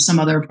sales or some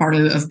other part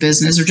of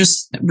business, or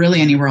just really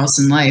anywhere else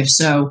in life.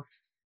 So,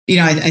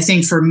 I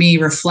think for me,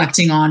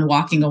 reflecting on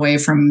walking away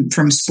from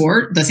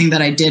sport, the thing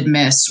that I did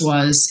miss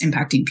was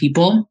impacting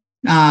people,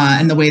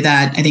 and the way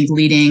that I think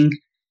leading,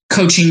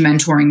 coaching,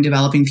 mentoring,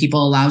 developing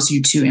people allows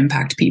you to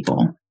impact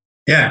people.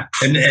 Yeah.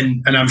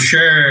 And I'm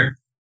sure,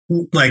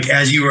 like,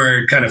 as you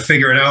were kind of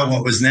figuring out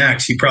what was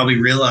next, you probably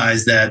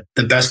realized that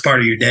the best part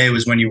of your day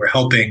was when you were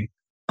helping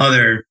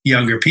other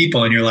younger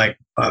people, and you're like,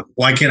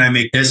 why can't I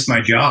make this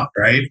my job?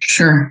 Right.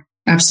 Sure.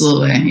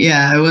 Absolutely.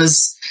 Yeah.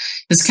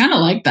 It's kind of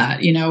like that,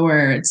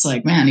 where it's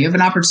like, man, you have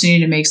an opportunity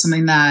to make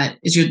something that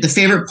is the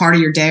favorite part of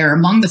your day, or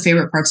among the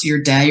favorite parts of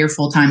your day, your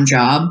full-time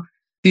job.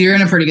 You're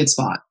in a pretty good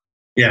spot.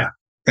 Yeah.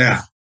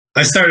 Yeah.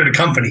 I started a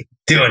company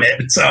doing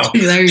it. So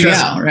there you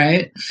go,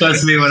 right?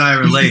 Trust me when I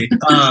relate.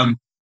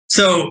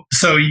 So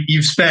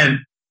you've spent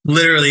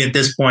literally at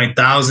this point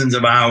thousands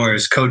of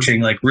hours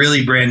coaching like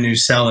really brand new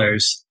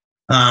sellers.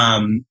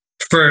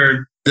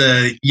 For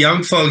the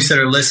young folks that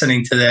are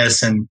listening to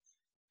this and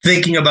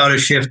thinking about a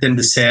shift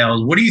into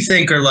sales, what do you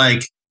think are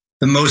like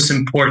the most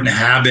important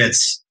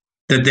habits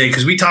that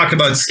because we talk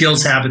about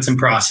skills, habits, and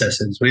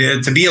processes.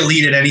 To be a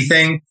lead at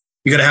anything,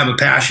 you got to have a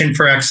passion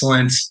for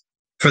excellence,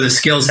 for the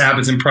skills,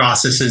 habits, and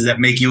processes that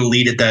make you a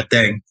lead at that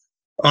thing.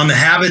 On the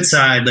habit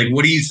side, like,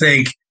 what do you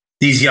think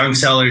these young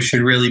sellers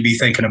should really be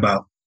thinking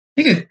about?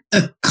 I think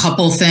a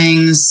couple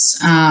things.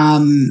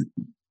 Some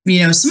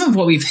of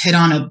what we've hit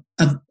on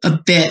a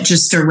bit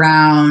just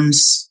around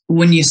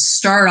when you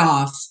start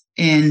off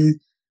in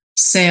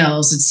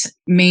sales, it's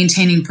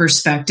maintaining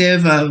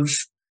perspective of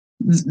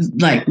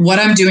like what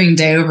I'm doing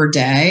day over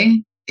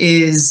day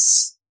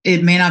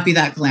it may not be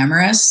that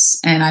glamorous,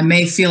 and I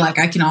may feel like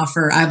I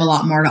have a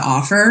lot more to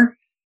offer,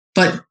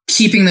 but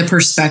keeping the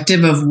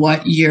perspective of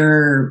what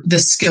the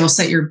skill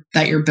set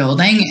that you're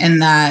building,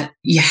 and that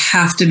you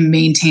have to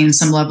maintain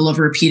some level of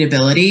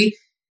repeatability.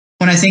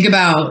 When I think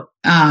about,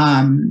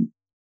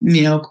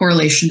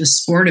 correlation to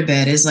sport a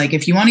bit is like,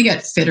 if you want to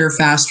get fitter,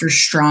 faster,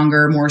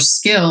 stronger, more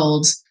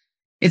skilled,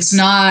 it's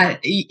not,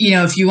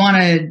 if you want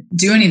to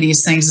do any of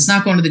these things, it's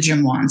not going to the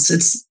gym once.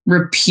 It's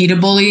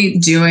repeatably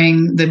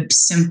doing the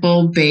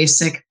simple,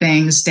 basic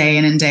things day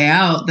in and day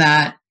out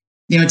that,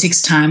 it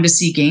takes time to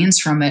see gains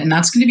from it. And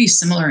that's going to be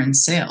similar in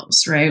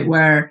sales, right?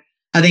 Where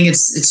I think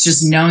it's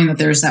just knowing that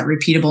there's that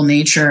repeatable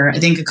nature. I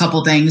think a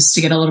couple things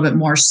to get a little bit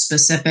more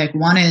specific.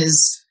 One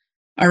is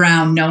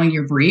around knowing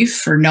your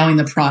brief or knowing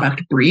the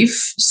product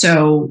brief.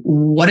 So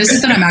what is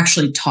it that I'm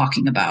actually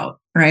talking about,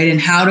 right? And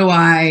how do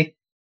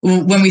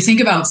when we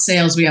think about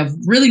sales, we have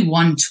really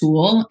one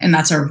tool, and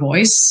that's our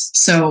voice.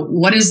 So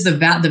what is the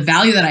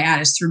value that I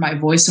add is through my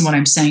voice and what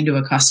I'm saying to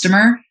a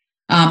customer,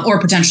 or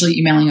potentially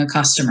emailing a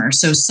customer.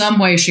 So some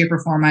way, shape,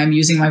 or form, I'm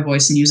using my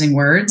voice and using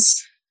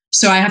words.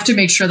 So I have to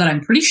make sure that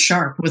I'm pretty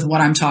sharp with what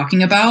I'm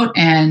talking about,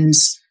 and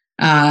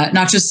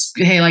not just,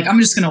 hey, like, I'm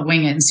just going to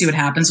wing it and see what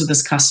happens with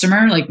this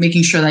customer. Like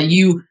making sure that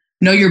you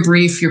know your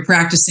brief, you're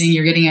practicing,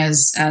 you're getting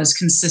as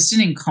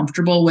consistent and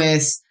comfortable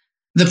with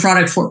the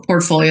product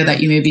portfolio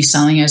that you may be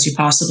selling as you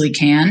possibly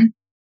can.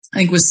 I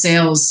think with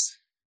sales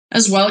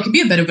as well, it can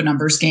be a bit of a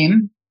numbers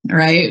game,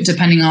 right?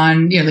 Depending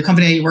on, the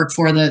company that you work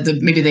for,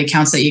 maybe the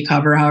accounts that you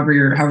cover,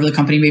 however the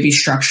company may be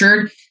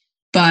structured.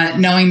 But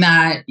knowing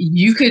that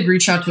you could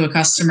reach out to a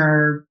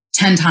customer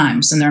 10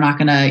 times and they're not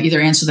going to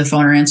either answer the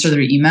phone or answer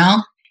their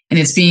email. And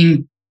it's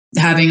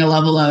having a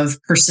level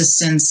of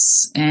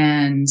persistence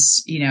and,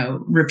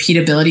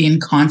 repeatability in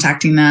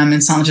contacting them.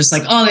 It's not just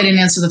like, oh, they didn't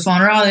answer the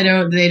phone, or oh, they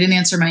didn't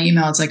answer my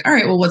email. It's like, all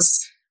right, well, what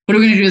are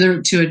we going to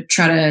do to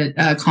try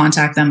to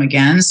contact them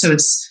again? So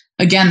it's,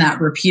 again, that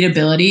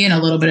repeatability and a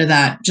little bit of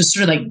that just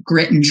sort of like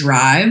grit and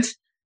drive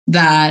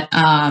that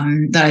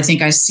I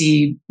think I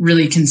see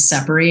really can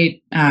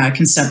separate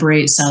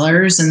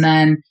sellers. And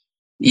then,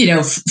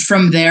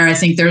 from there, I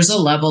think there's a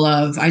level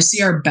of, I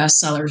see our best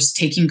sellers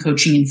taking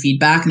coaching and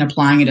feedback and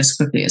applying it as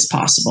quickly as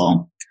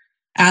possible.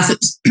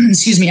 Athletes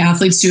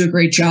do a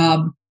great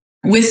job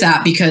with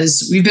that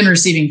because we've been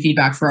receiving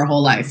feedback for our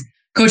whole life.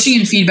 Coaching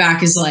and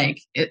feedback is like,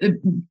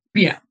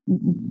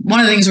 one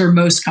of the things we're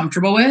most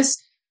comfortable with.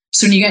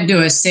 So when you get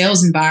into a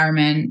sales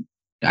environment,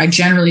 I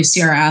generally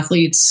see our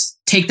athletes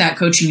take that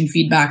coaching and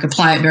feedback,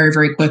 apply it very,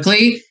 very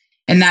quickly.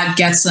 And that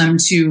gets them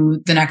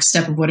to the next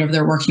step of whatever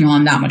they're working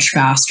on that much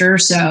faster.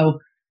 So,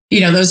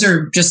 those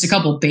are just a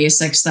couple of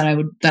basics that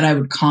I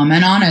would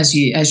comment on as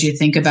you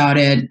think about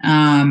it,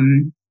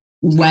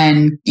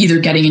 when either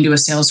getting into a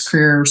sales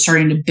career or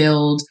starting to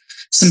build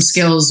some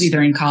skills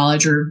either in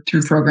college or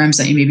through programs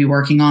that you may be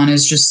working on,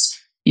 is just,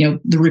 the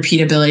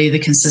repeatability, the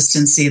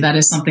consistency. That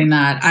is something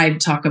that I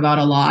talk about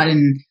a lot,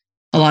 and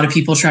a lot of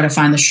people try to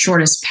find the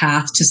shortest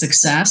path to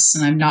success.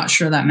 And I'm not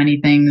sure that many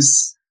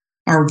things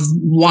are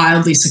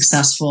wildly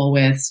successful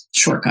with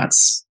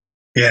shortcuts.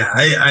 Yeah,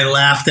 I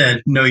laughed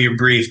at Know Your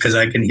Brief because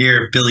I can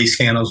hear Billy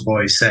Scannell's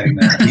voice saying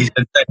that. He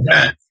said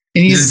that.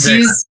 And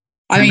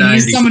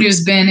he's somebody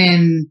who's been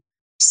in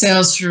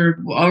sales for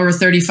over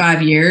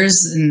 35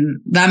 years,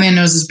 and that man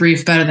knows his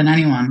brief better than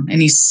anyone.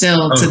 And he's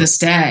still to this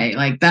day,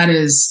 like, that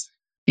is,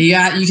 you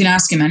can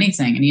ask him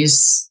anything and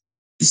he's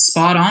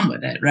spot on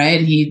with it, right?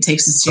 And he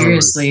takes it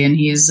seriously, and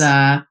he's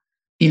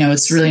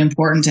it's really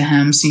important to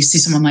him. So you see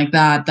someone like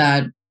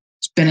that's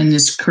been in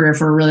this career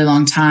for a really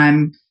long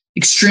time,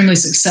 extremely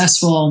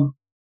successful,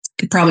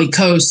 could probably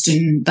coast,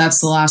 and that's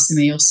the last thing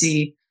that you'll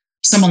see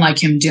someone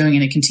like him doing,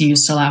 and it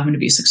continues to allow him to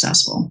be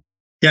successful.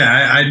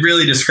 Yeah, I'd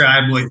really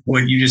describe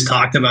what you just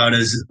talked about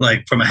as,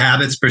 like, from a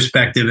habits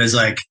perspective, as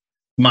like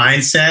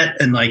mindset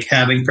and like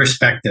having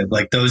perspective.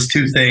 Like, those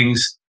two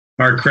things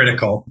are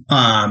critical.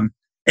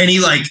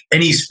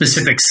 Any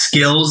specific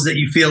skills that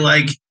you feel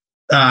like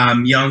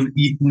young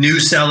new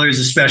sellers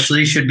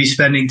especially should be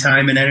spending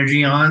time and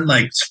energy on?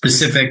 Like,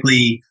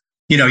 specifically,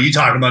 you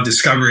talk about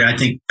discovery. I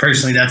think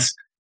personally that's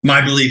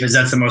my belief is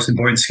that's the most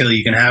important skill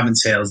you can have in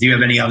sales. Do you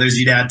have any others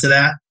you'd add to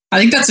that? I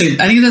think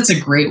that's a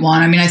great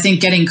one. I mean, I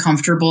think getting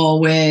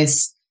comfortable with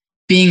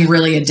being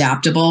really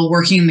adaptable,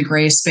 working in the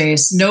gray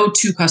space. No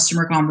two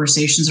customer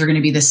conversations are going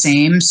to be the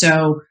same.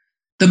 So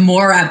the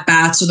more at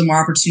bats or the more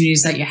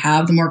opportunities that you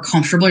have, the more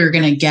comfortable you're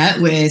going to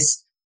get with,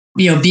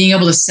 being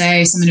able to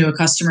say something to a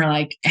customer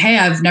like, "Hey,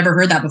 I've never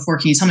heard that before.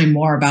 Can you tell me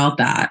more about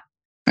that?"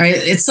 Right?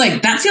 It's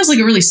like, that feels like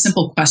a really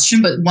simple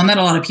question, but one that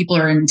a lot of people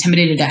are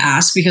intimidated to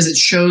ask because it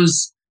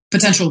shows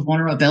potential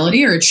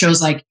vulnerability, or it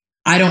shows like,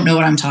 I don't know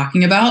what I'm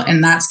talking about.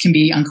 And that can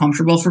be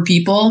uncomfortable for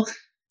people.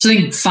 So I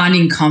think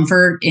finding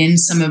comfort in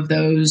some of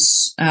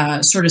those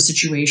sort of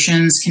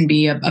situations can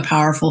be a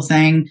powerful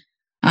thing.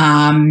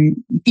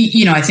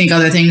 I think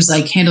other things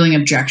like handling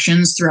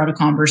objections throughout a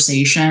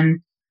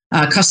conversation.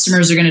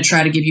 Customers are going to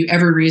try to give you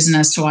every reason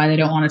as to why they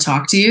don't want to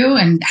talk to you.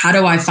 And how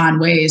do I find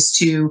ways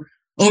to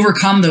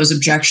overcome those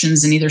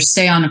objections and either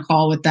stay on a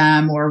call with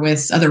them or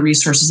with other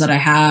resources that I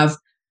have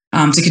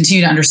to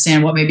continue to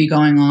understand what may be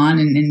going on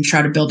and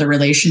try to build a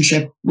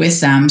relationship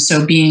with them.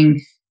 So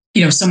being,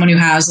 someone who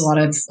has a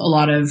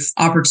lot of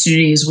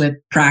opportunities with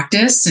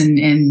practice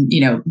and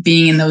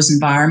being in those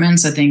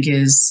environments, I think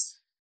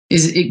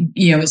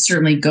it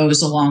certainly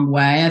goes a long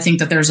way. I think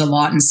that there's a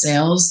lot in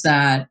sales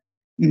that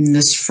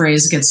this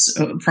phrase gets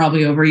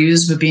probably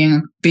overused, but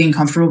being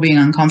comfortable, being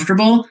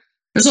uncomfortable.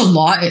 There's a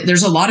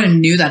lot of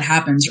new that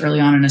happens early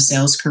on in a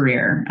sales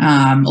career.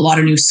 A lot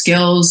of new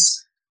skills.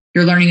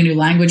 You're learning a new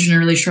language in a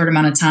really short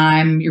amount of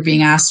time. You're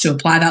being asked to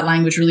apply that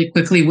language really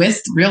quickly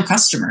with real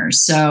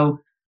customers. So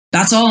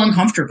that's all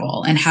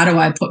uncomfortable. And how do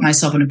I put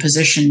myself in a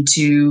position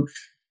to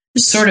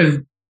just sort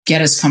of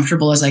get as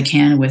comfortable as I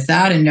can with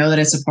that and know that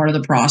it's a part of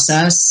the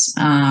process?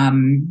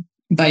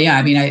 But yeah,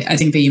 I mean, I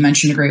think that you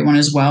mentioned a great one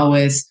as well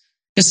with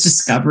just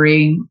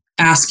discovery,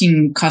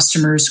 asking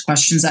customers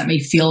questions that may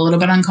feel a little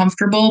bit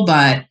uncomfortable,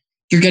 but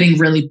you're getting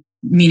really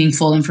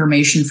meaningful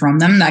information from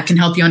them that can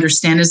help you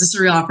understand, is this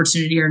a real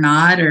opportunity or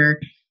not? Or,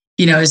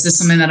 is this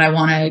something that I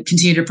want to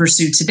continue to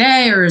pursue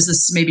today? Or is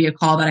this maybe a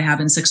call that I have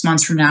in 6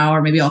 months from now?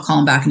 Or maybe I'll call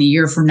them back in a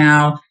year from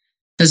now.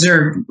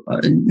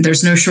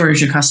 There's no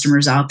shortage of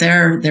customers out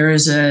there. There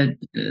is a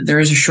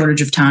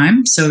shortage of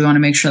time. So we want to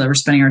make sure that we're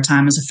spending our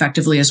time as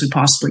effectively as we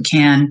possibly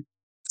can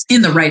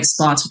in the right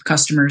spots with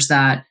customers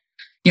that,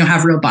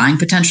 have real buying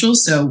potential.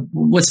 So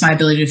what's my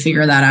ability to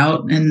figure that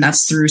out? And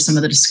that's through some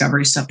of the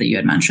discovery stuff that you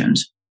had mentioned.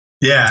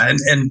 Yeah.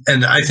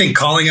 And I think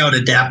calling out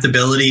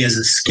adaptability as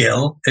a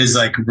skill is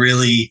like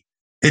really,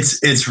 it's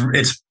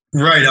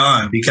right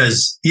on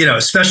because,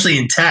 especially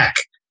in tech,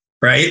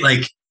 right?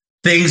 Like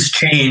things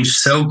change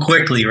so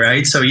quickly,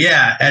 right? So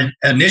yeah,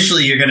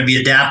 initially you're going to be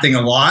adapting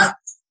a lot,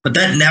 but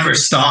that never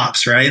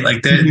stops, right?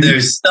 Like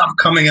there's stuff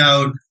coming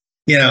out,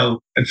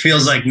 it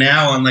feels like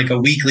now on like a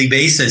weekly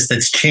basis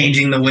that's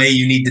changing the way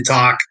you need to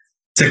talk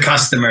to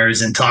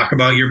customers and talk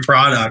about your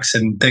products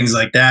and things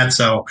like that.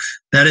 So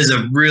that is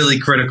a really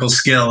critical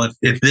skill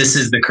if this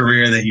is the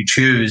career that you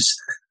choose.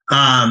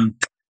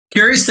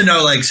 Curious to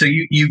know, like, so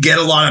you get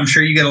a lot, I'm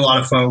sure you get a lot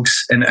of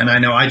folks, and I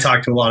know I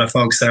talk to a lot of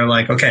folks that are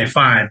like, okay,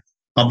 fine,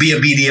 I'll be a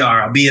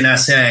BDR, I'll be an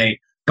SA,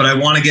 but I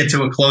want to get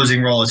to a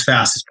closing role as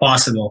fast as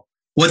possible.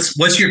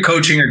 What's your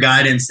coaching or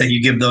guidance that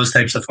you give those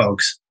types of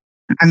folks?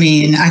 I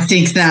mean, I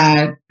think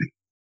that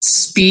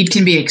speed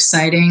can be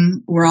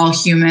exciting. We're all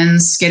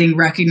humans. Getting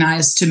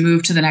recognized to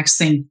move to the next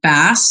thing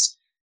fast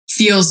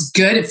feels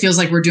good. It feels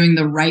like we're doing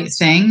the right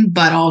thing,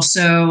 but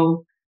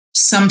also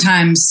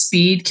sometimes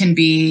speed can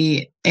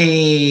be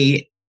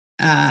it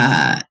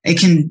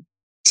can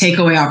take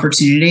away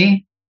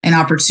opportunity, and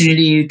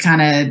opportunity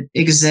kind of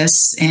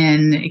exists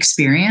in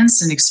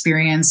experience, and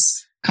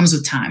experience comes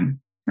with time,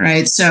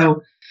 right?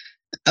 So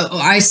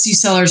I see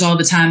sellers all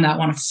the time that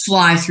want to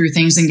fly through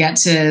things and get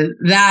to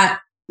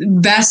that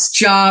best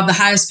job, the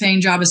highest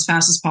paying job as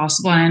fast as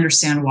possible. And I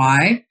understand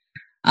why.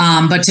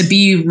 But to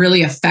be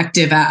really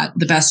effective at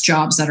the best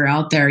jobs that are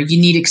out there,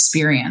 you need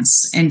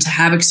experience. And to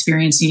have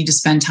experience, you need to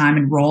spend time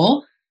in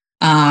role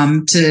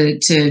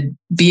to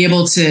be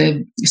able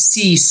to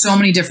see so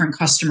many different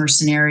customer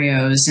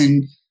scenarios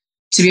and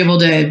to be able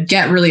to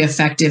get really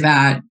effective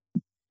at,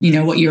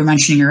 what you were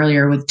mentioning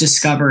earlier with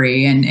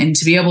discovery and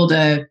to be able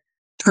to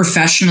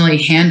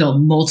professionally handle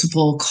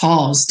multiple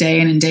calls day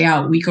in and day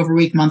out, week over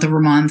week, month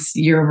over month,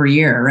 year over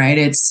year, right?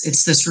 It's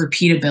this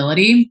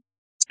repeatability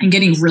and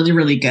getting really,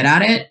 really good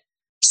at it.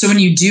 So when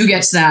you do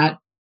get to that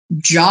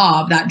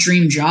job, that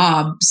dream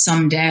job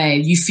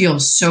someday, you feel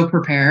so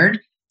prepared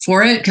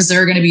for it because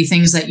there are going to be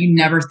things that you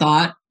never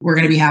thought were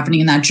going to be happening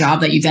in that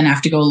job that you then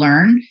have to go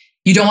learn.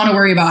 You don't want to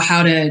worry about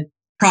how to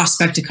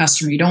prospect a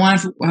customer. You don't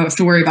want to have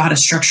to worry about how to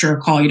structure a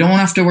call. You don't want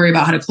to have to worry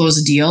about how to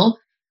close a deal.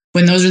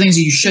 When those are things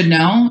that you should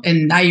know.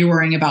 And now you're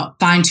worrying about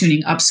fine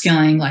tuning,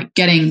 upskilling, like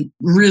getting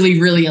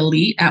really, really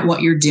elite at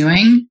what you're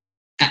doing,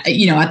 at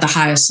the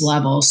highest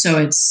level. So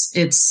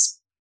it's,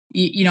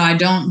 I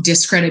don't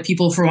discredit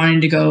people for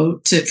wanting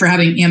to for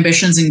having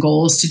ambitions and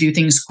goals to do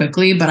things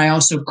quickly, but I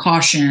also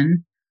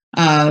caution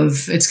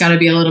it's got to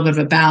be a little bit of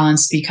a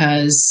balance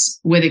because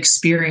with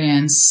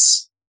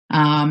experience,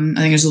 I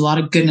think there's a lot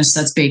of goodness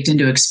that's baked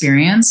into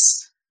experience,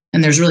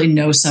 and there's really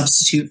no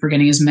substitute for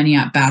getting as many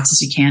at bats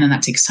as you can, and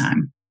that takes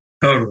time.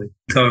 Totally.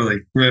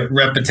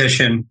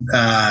 Repetition.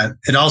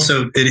 It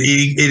also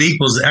it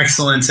equals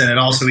excellence, and it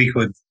also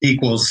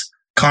equals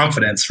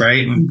confidence,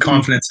 right? And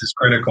confidence is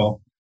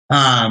critical.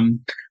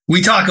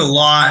 We talk a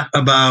lot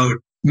about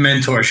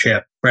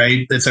mentorship,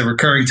 right? It's a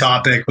recurring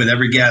topic with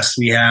every guest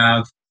we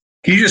have.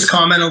 Can you just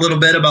comment a little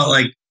bit about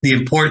like the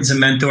importance of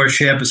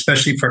mentorship,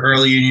 especially for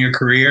early in your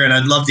career? And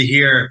I'd love to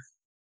hear,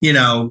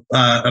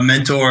 a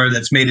mentor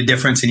that's made a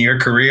difference in your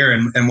career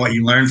and what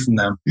you learned from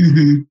them.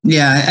 Mm-hmm.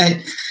 Yeah.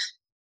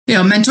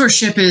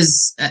 Mentorship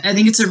I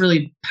think it's a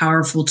really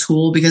powerful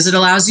tool because it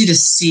allows you to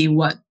see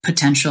what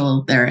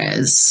potential there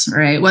is,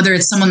 right? Whether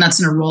it's someone that's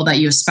in a role that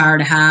you aspire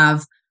to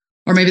have,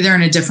 or maybe they're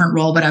in a different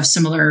role, but have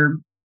similar,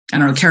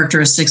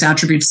 characteristics,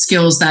 attributes,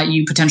 skills that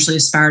you potentially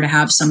aspire to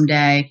have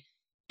someday.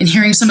 And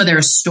hearing some of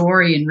their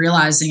story and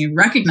realizing and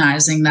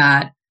recognizing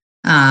that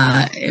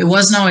it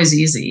wasn't always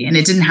easy and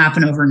it didn't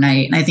happen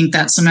overnight. And I think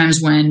that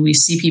sometimes when we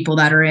see people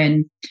that are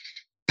in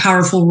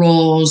powerful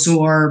roles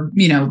or,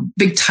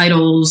 big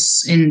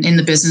titles in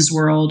the business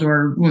world,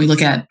 or when we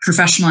look at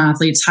professional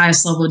athletes,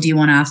 highest level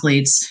D1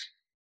 athletes,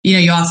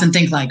 you often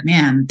think like,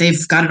 man,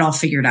 they've got it all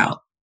figured out.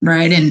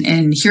 Right.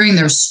 And hearing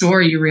their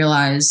story, you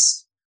realize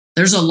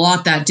there's a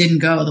lot that didn't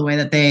go the way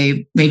that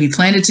they maybe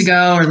planned it to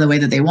go or the way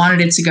that they wanted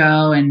it to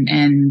go.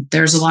 And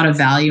there's a lot of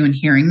value in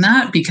hearing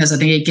that because I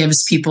think it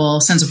gives people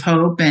a sense of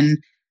hope and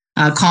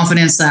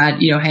confidence that,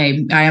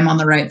 hey, I am on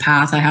the right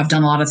path. I have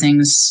done a lot of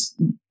things,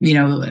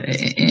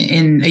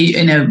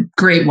 in a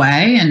great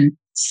way. And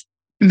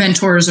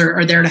mentors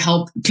are there to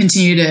help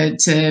continue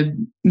to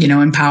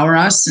empower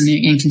us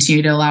and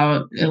continue to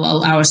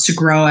allow us to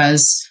grow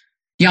as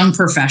young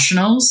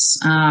professionals.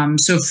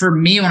 So for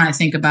me, when I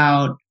think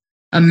about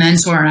a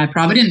mentor, and I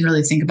probably didn't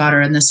really think about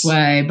her in this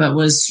way, but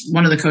was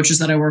one of the coaches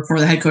that I work for,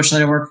 the head coach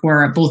that I work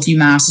for at both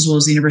UMass as well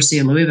as the University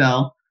of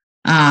Louisville.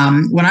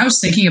 When I was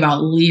thinking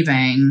about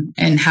leaving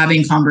and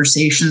having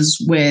conversations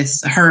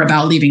with her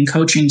about leaving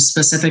coaching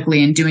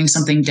specifically and doing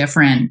something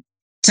different,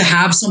 to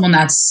have someone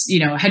that's,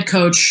 a head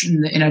coach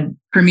in a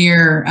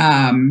premier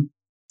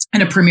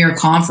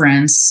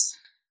conference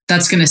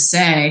that's going to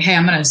say, hey,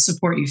 I'm going to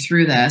support you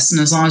through this. And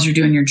as long as you're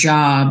doing your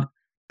job,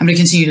 I'm going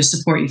to continue to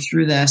support you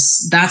through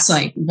this. That's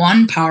like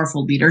one,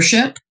 powerful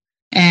leadership,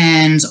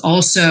 and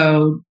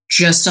also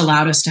just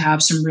allowed us to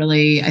have some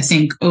really, I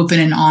think, open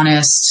and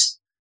honest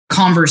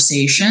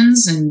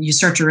conversations. And you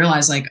start to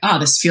realize like,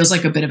 this feels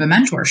like a bit of a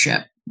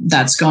mentorship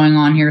that's going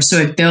on here. So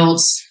it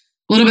built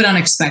a little bit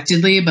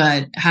unexpectedly,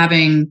 but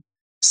having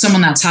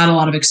someone that's had a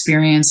lot of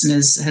experience and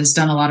has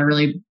done a lot of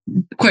really,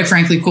 quite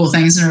frankly, cool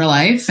things in her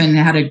life and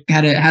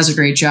has a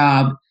great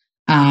job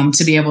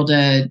to be able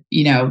to,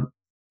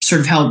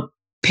 sort of help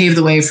pave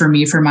the way for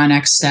me for my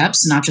next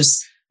steps, not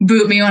just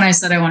boot me when I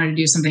said I wanted to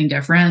do something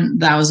different.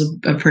 That was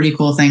a pretty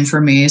cool thing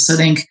for me. So I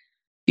think,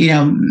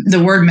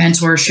 the word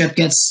mentorship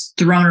gets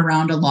thrown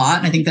around a lot.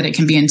 And I think that it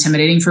can be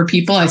intimidating for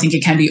people. I think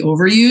it can be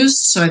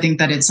overused. So I think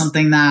that it's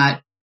something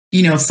that,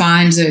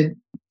 find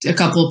a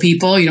couple of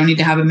people. You don't need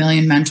to have a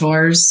million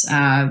mentors.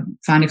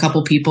 Find a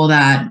couple of people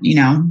that,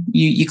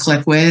 you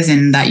click with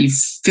and that you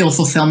feel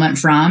fulfillment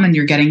from and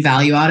you're getting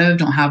value out of.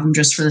 Don't have them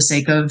just for the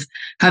sake of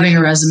having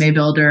a resume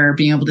builder or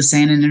being able to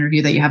say in an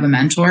interview that you have a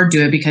mentor.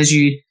 Do it because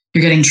you're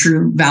getting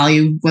true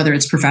value, whether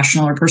it's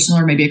professional or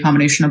personal, or maybe a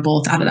combination of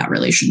both out of that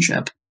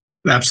relationship.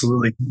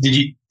 Absolutely. Did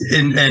you,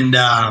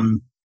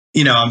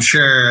 I'm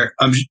sure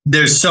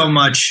there's so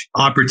much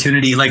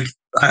opportunity. Like,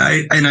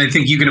 I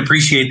think you can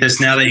appreciate this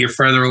now that you're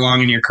further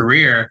along in your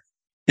career,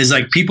 is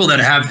like people that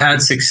have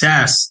had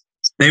success,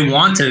 they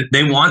want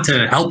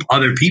to help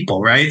other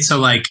people. Right. So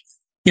like,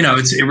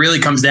 it really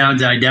comes down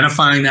to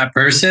identifying that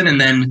person.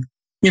 And then,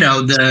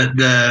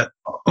 the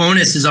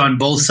onus is on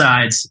both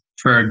sides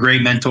for a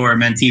great mentor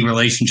mentee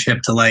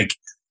relationship to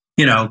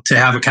to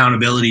have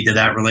accountability to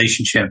that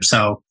relationship.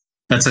 So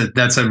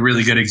that's a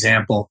really good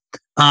example.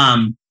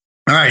 All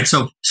right.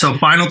 So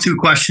final two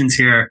questions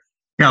here,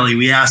 Kelly.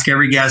 We ask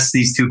every guest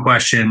these two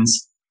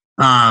questions.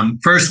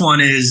 First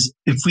one is,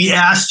 if we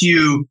asked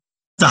you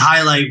to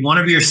highlight one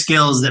of your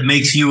skills that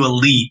makes you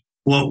elite,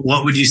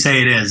 what would you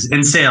say it is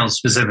in sales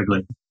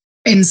specifically?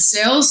 In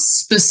sales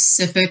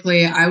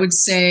specifically, I would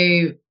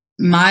say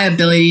my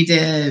ability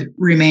to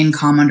remain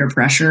calm under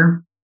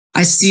pressure.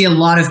 I see a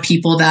lot of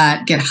people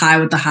that get high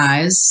with the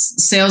highs.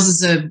 Sales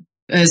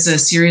is a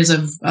series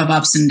of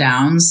ups and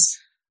downs,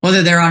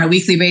 whether they're on a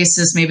weekly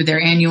basis, maybe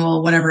they're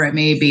annual, whatever it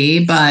may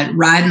be, but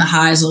riding the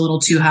highs a little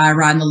too high,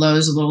 riding the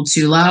lows a little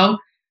too low,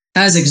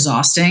 that is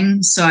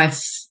exhausting. So I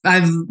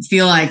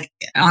feel like,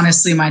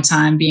 honestly, my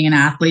time being an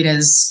athlete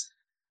has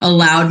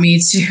allowed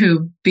me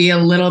to be a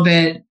little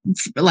bit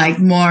like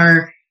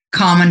more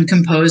calm and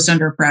composed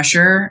under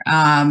pressure.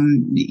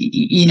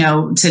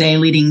 Today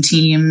leading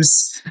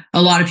teams,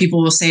 a lot of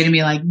people will say to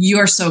me like, you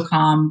are so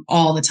calm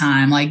all the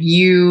time. Like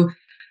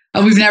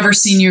we've never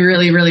seen you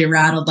really, really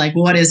rattled. Like,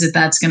 what is it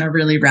that's going to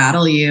really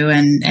rattle you?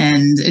 And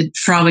it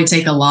probably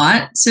take a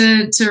lot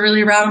to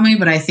really rattle me.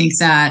 But I think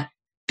that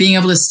being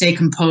able to stay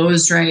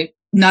composed, right?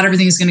 Not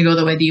everything is going to go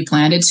the way that you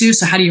planned it to.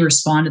 So how do you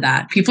respond to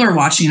that? People are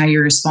watching how you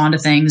respond to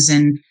things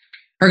and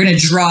are going to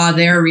draw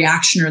their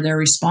reaction or their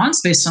response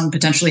based on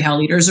potentially how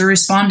leaders are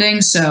responding.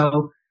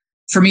 So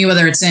for me,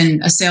 whether it's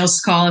in a sales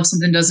call, if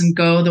something doesn't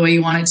go the way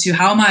you want it to,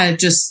 how am I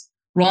just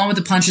rolling with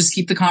the punches,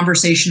 keep the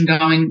conversation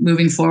going,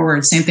 moving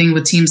forward? Same thing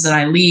with teams that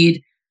I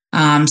lead.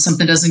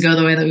 Something doesn't go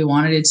the way that we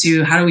wanted it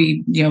to. How do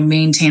we,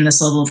 maintain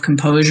this level of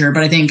composure?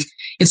 But I think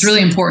it's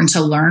really important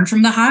to learn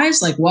from the highs,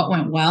 like what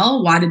went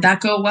well, why did that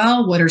go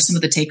well, what are some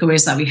of the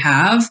takeaways that we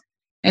have,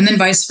 and then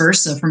vice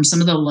versa from some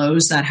of the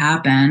lows that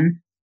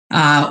happen.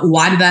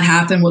 Why did that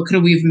happen? What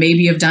could we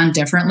maybe have done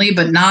differently?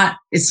 But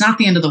it's not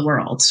the end of the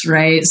world,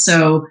 right?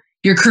 So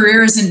your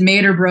career isn't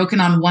made or broken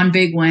on one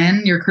big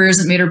win. Your career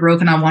isn't made or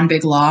broken on one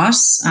big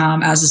loss.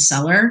 As a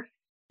seller,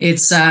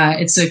 it's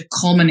a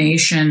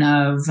culmination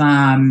of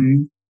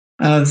wins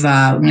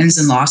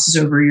and losses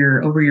over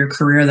your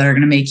career that are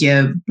going to make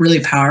you really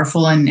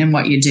powerful in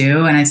what you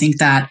do. And I think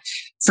that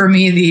for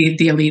me,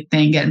 the elite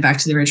thing, getting back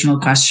to the original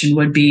question,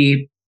 would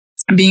be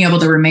being able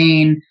to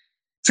remain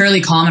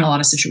fairly calm in a lot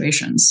of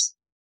situations.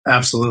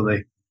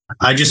 Absolutely.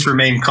 I just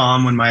remained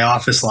calm when my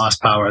office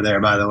lost power there,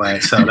 by the way.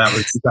 So that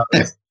was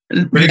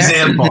a good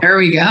example. There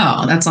we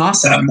go. That's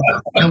awesome.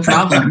 No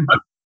problem.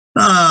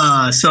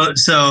 I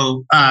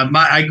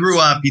grew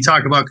up, you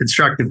talk about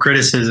constructive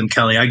criticism,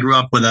 Kelly. I grew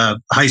up with a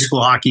high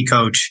school hockey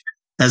coach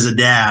as a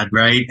dad,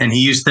 right? And he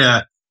used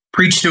to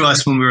preach to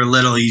us when we were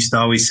little. He used to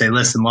always say,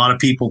 listen, a lot of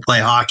people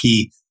play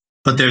hockey,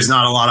 but there's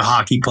not a lot of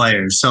hockey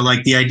players. So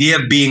like the idea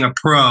of being a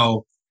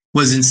pro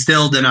was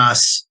instilled in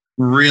us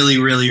really,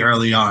 really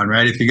early on,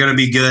 right? If you're going to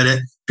be good at,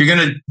 if you're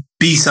going to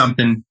be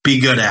something, be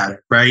good at it,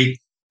 right?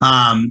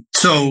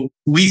 So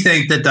we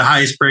think that the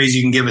highest praise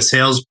you can give a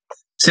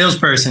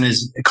salesperson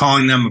is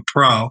calling them a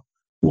pro.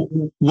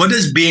 What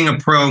does being a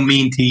pro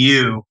mean to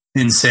you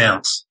in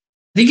sales?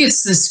 I think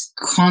it's this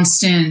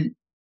constant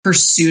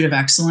pursuit of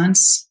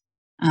excellence.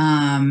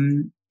 I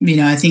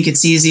think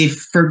it's easy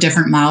for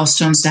different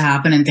milestones to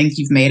happen and think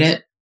you've made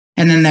it.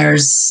 And then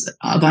there's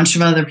a bunch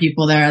of other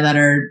people there that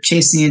are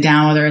chasing you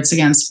down, whether it's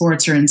again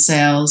sports or in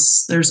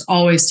sales. There's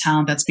always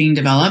talent that's being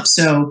developed.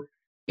 So,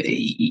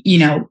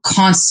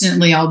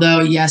 constantly,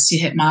 although yes,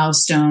 you hit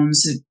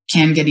milestones, it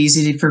can get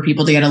easy for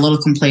people to get a little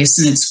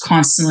complacent. It's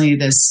constantly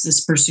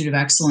this pursuit of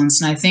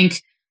excellence. And I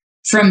think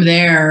from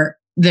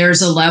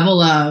there's a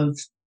level of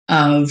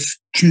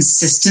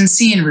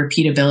consistency and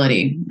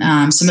repeatability.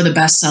 Some of the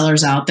best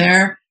sellers out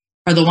there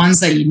are the ones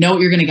that you know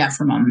what you're going to get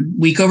from them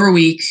week over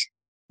week,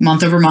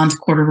 month over month,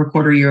 quarter over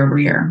quarter, year over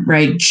year,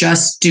 right?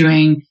 Just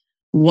doing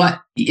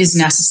what is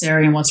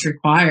necessary and what's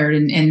required.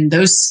 And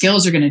those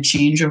skills are going to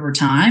change over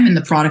time and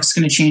the product's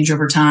going to change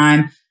over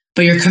time.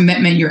 But your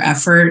commitment, your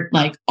effort,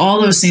 like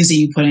all those things that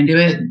you put into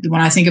it,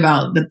 when I think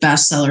about the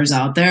best sellers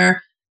out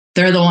there,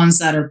 they're the ones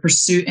that are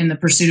in the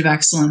pursuit of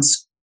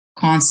excellence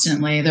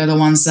constantly. They're the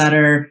ones that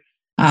are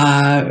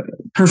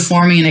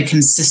performing in a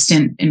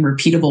consistent and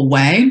repeatable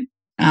way.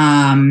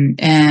 From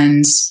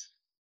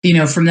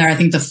there, I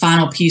think the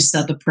final piece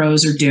that the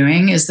pros are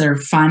doing is they're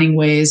finding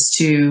ways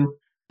to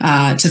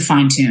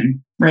fine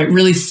tune, right?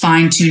 Really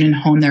fine tune and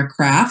hone their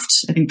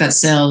craft. I think that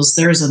sales,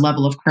 there is a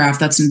level of craft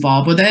that's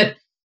involved with it.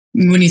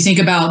 When you think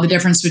about the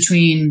difference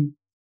between,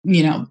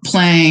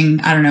 playing,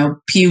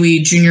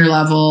 Pee-wee, junior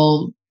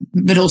level,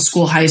 middle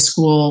school, high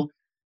school,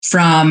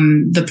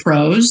 from the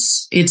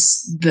pros,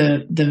 it's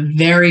the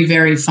very,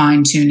 very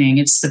fine tuning.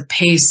 It's the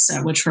pace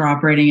at which we're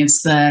operating.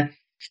 It's the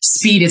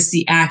speed. It's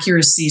the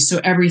accuracy.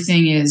 So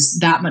everything is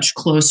that much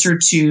closer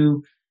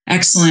to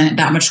excellent,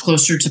 that much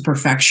closer to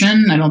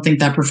perfection. I don't think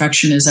that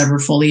perfection is ever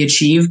fully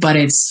achieved, but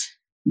it's,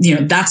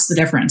 that's the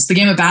difference. The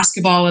game of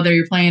basketball, whether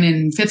you're playing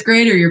in fifth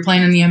grade or you're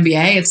playing in the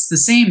NBA, it's the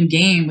same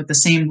game with the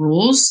same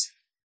rules,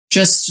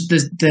 just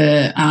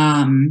the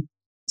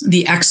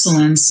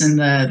excellence and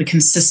the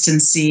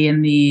consistency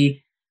and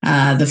the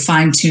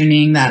fine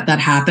tuning that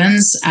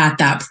happens at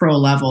that pro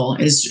level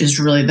is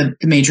really the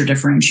major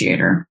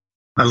differentiator.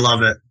 I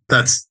love it.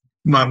 That's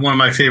one of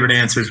my favorite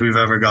answers we've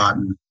ever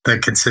gotten. The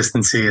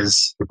consistency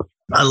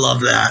I love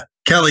that.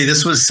 Kelly,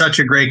 this was such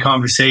a great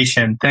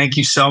conversation. Thank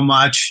you so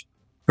much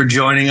for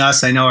joining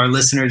us. I know our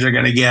listeners are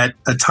going to get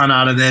a ton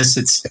out of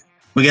this.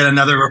 We get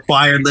another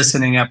required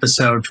listening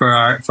episode for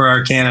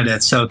our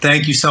candidates. So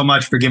thank you so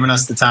much for giving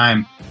us the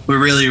time. We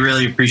really,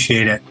 really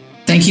appreciate it.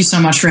 Thank you so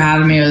much for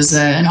having me. It was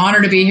an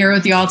honor to be here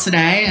with you all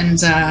today,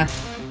 and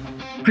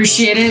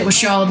appreciate it.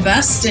 Wish you all the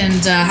best,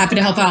 and happy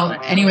to help out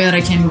any way that I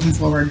can moving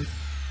forward.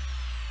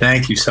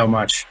 Thank you so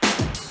much.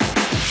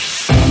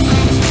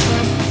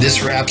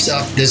 This wraps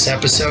up this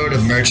episode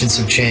of Merchants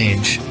of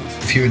Change.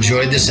 If you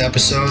enjoyed this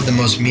episode, the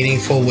most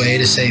meaningful way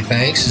to say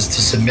thanks is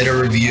to submit a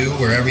review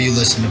wherever you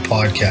listen to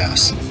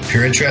podcasts. If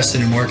you're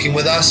interested in working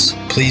with us,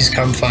 please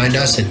come find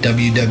us at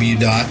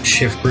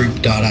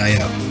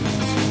www.shiftgroup.io.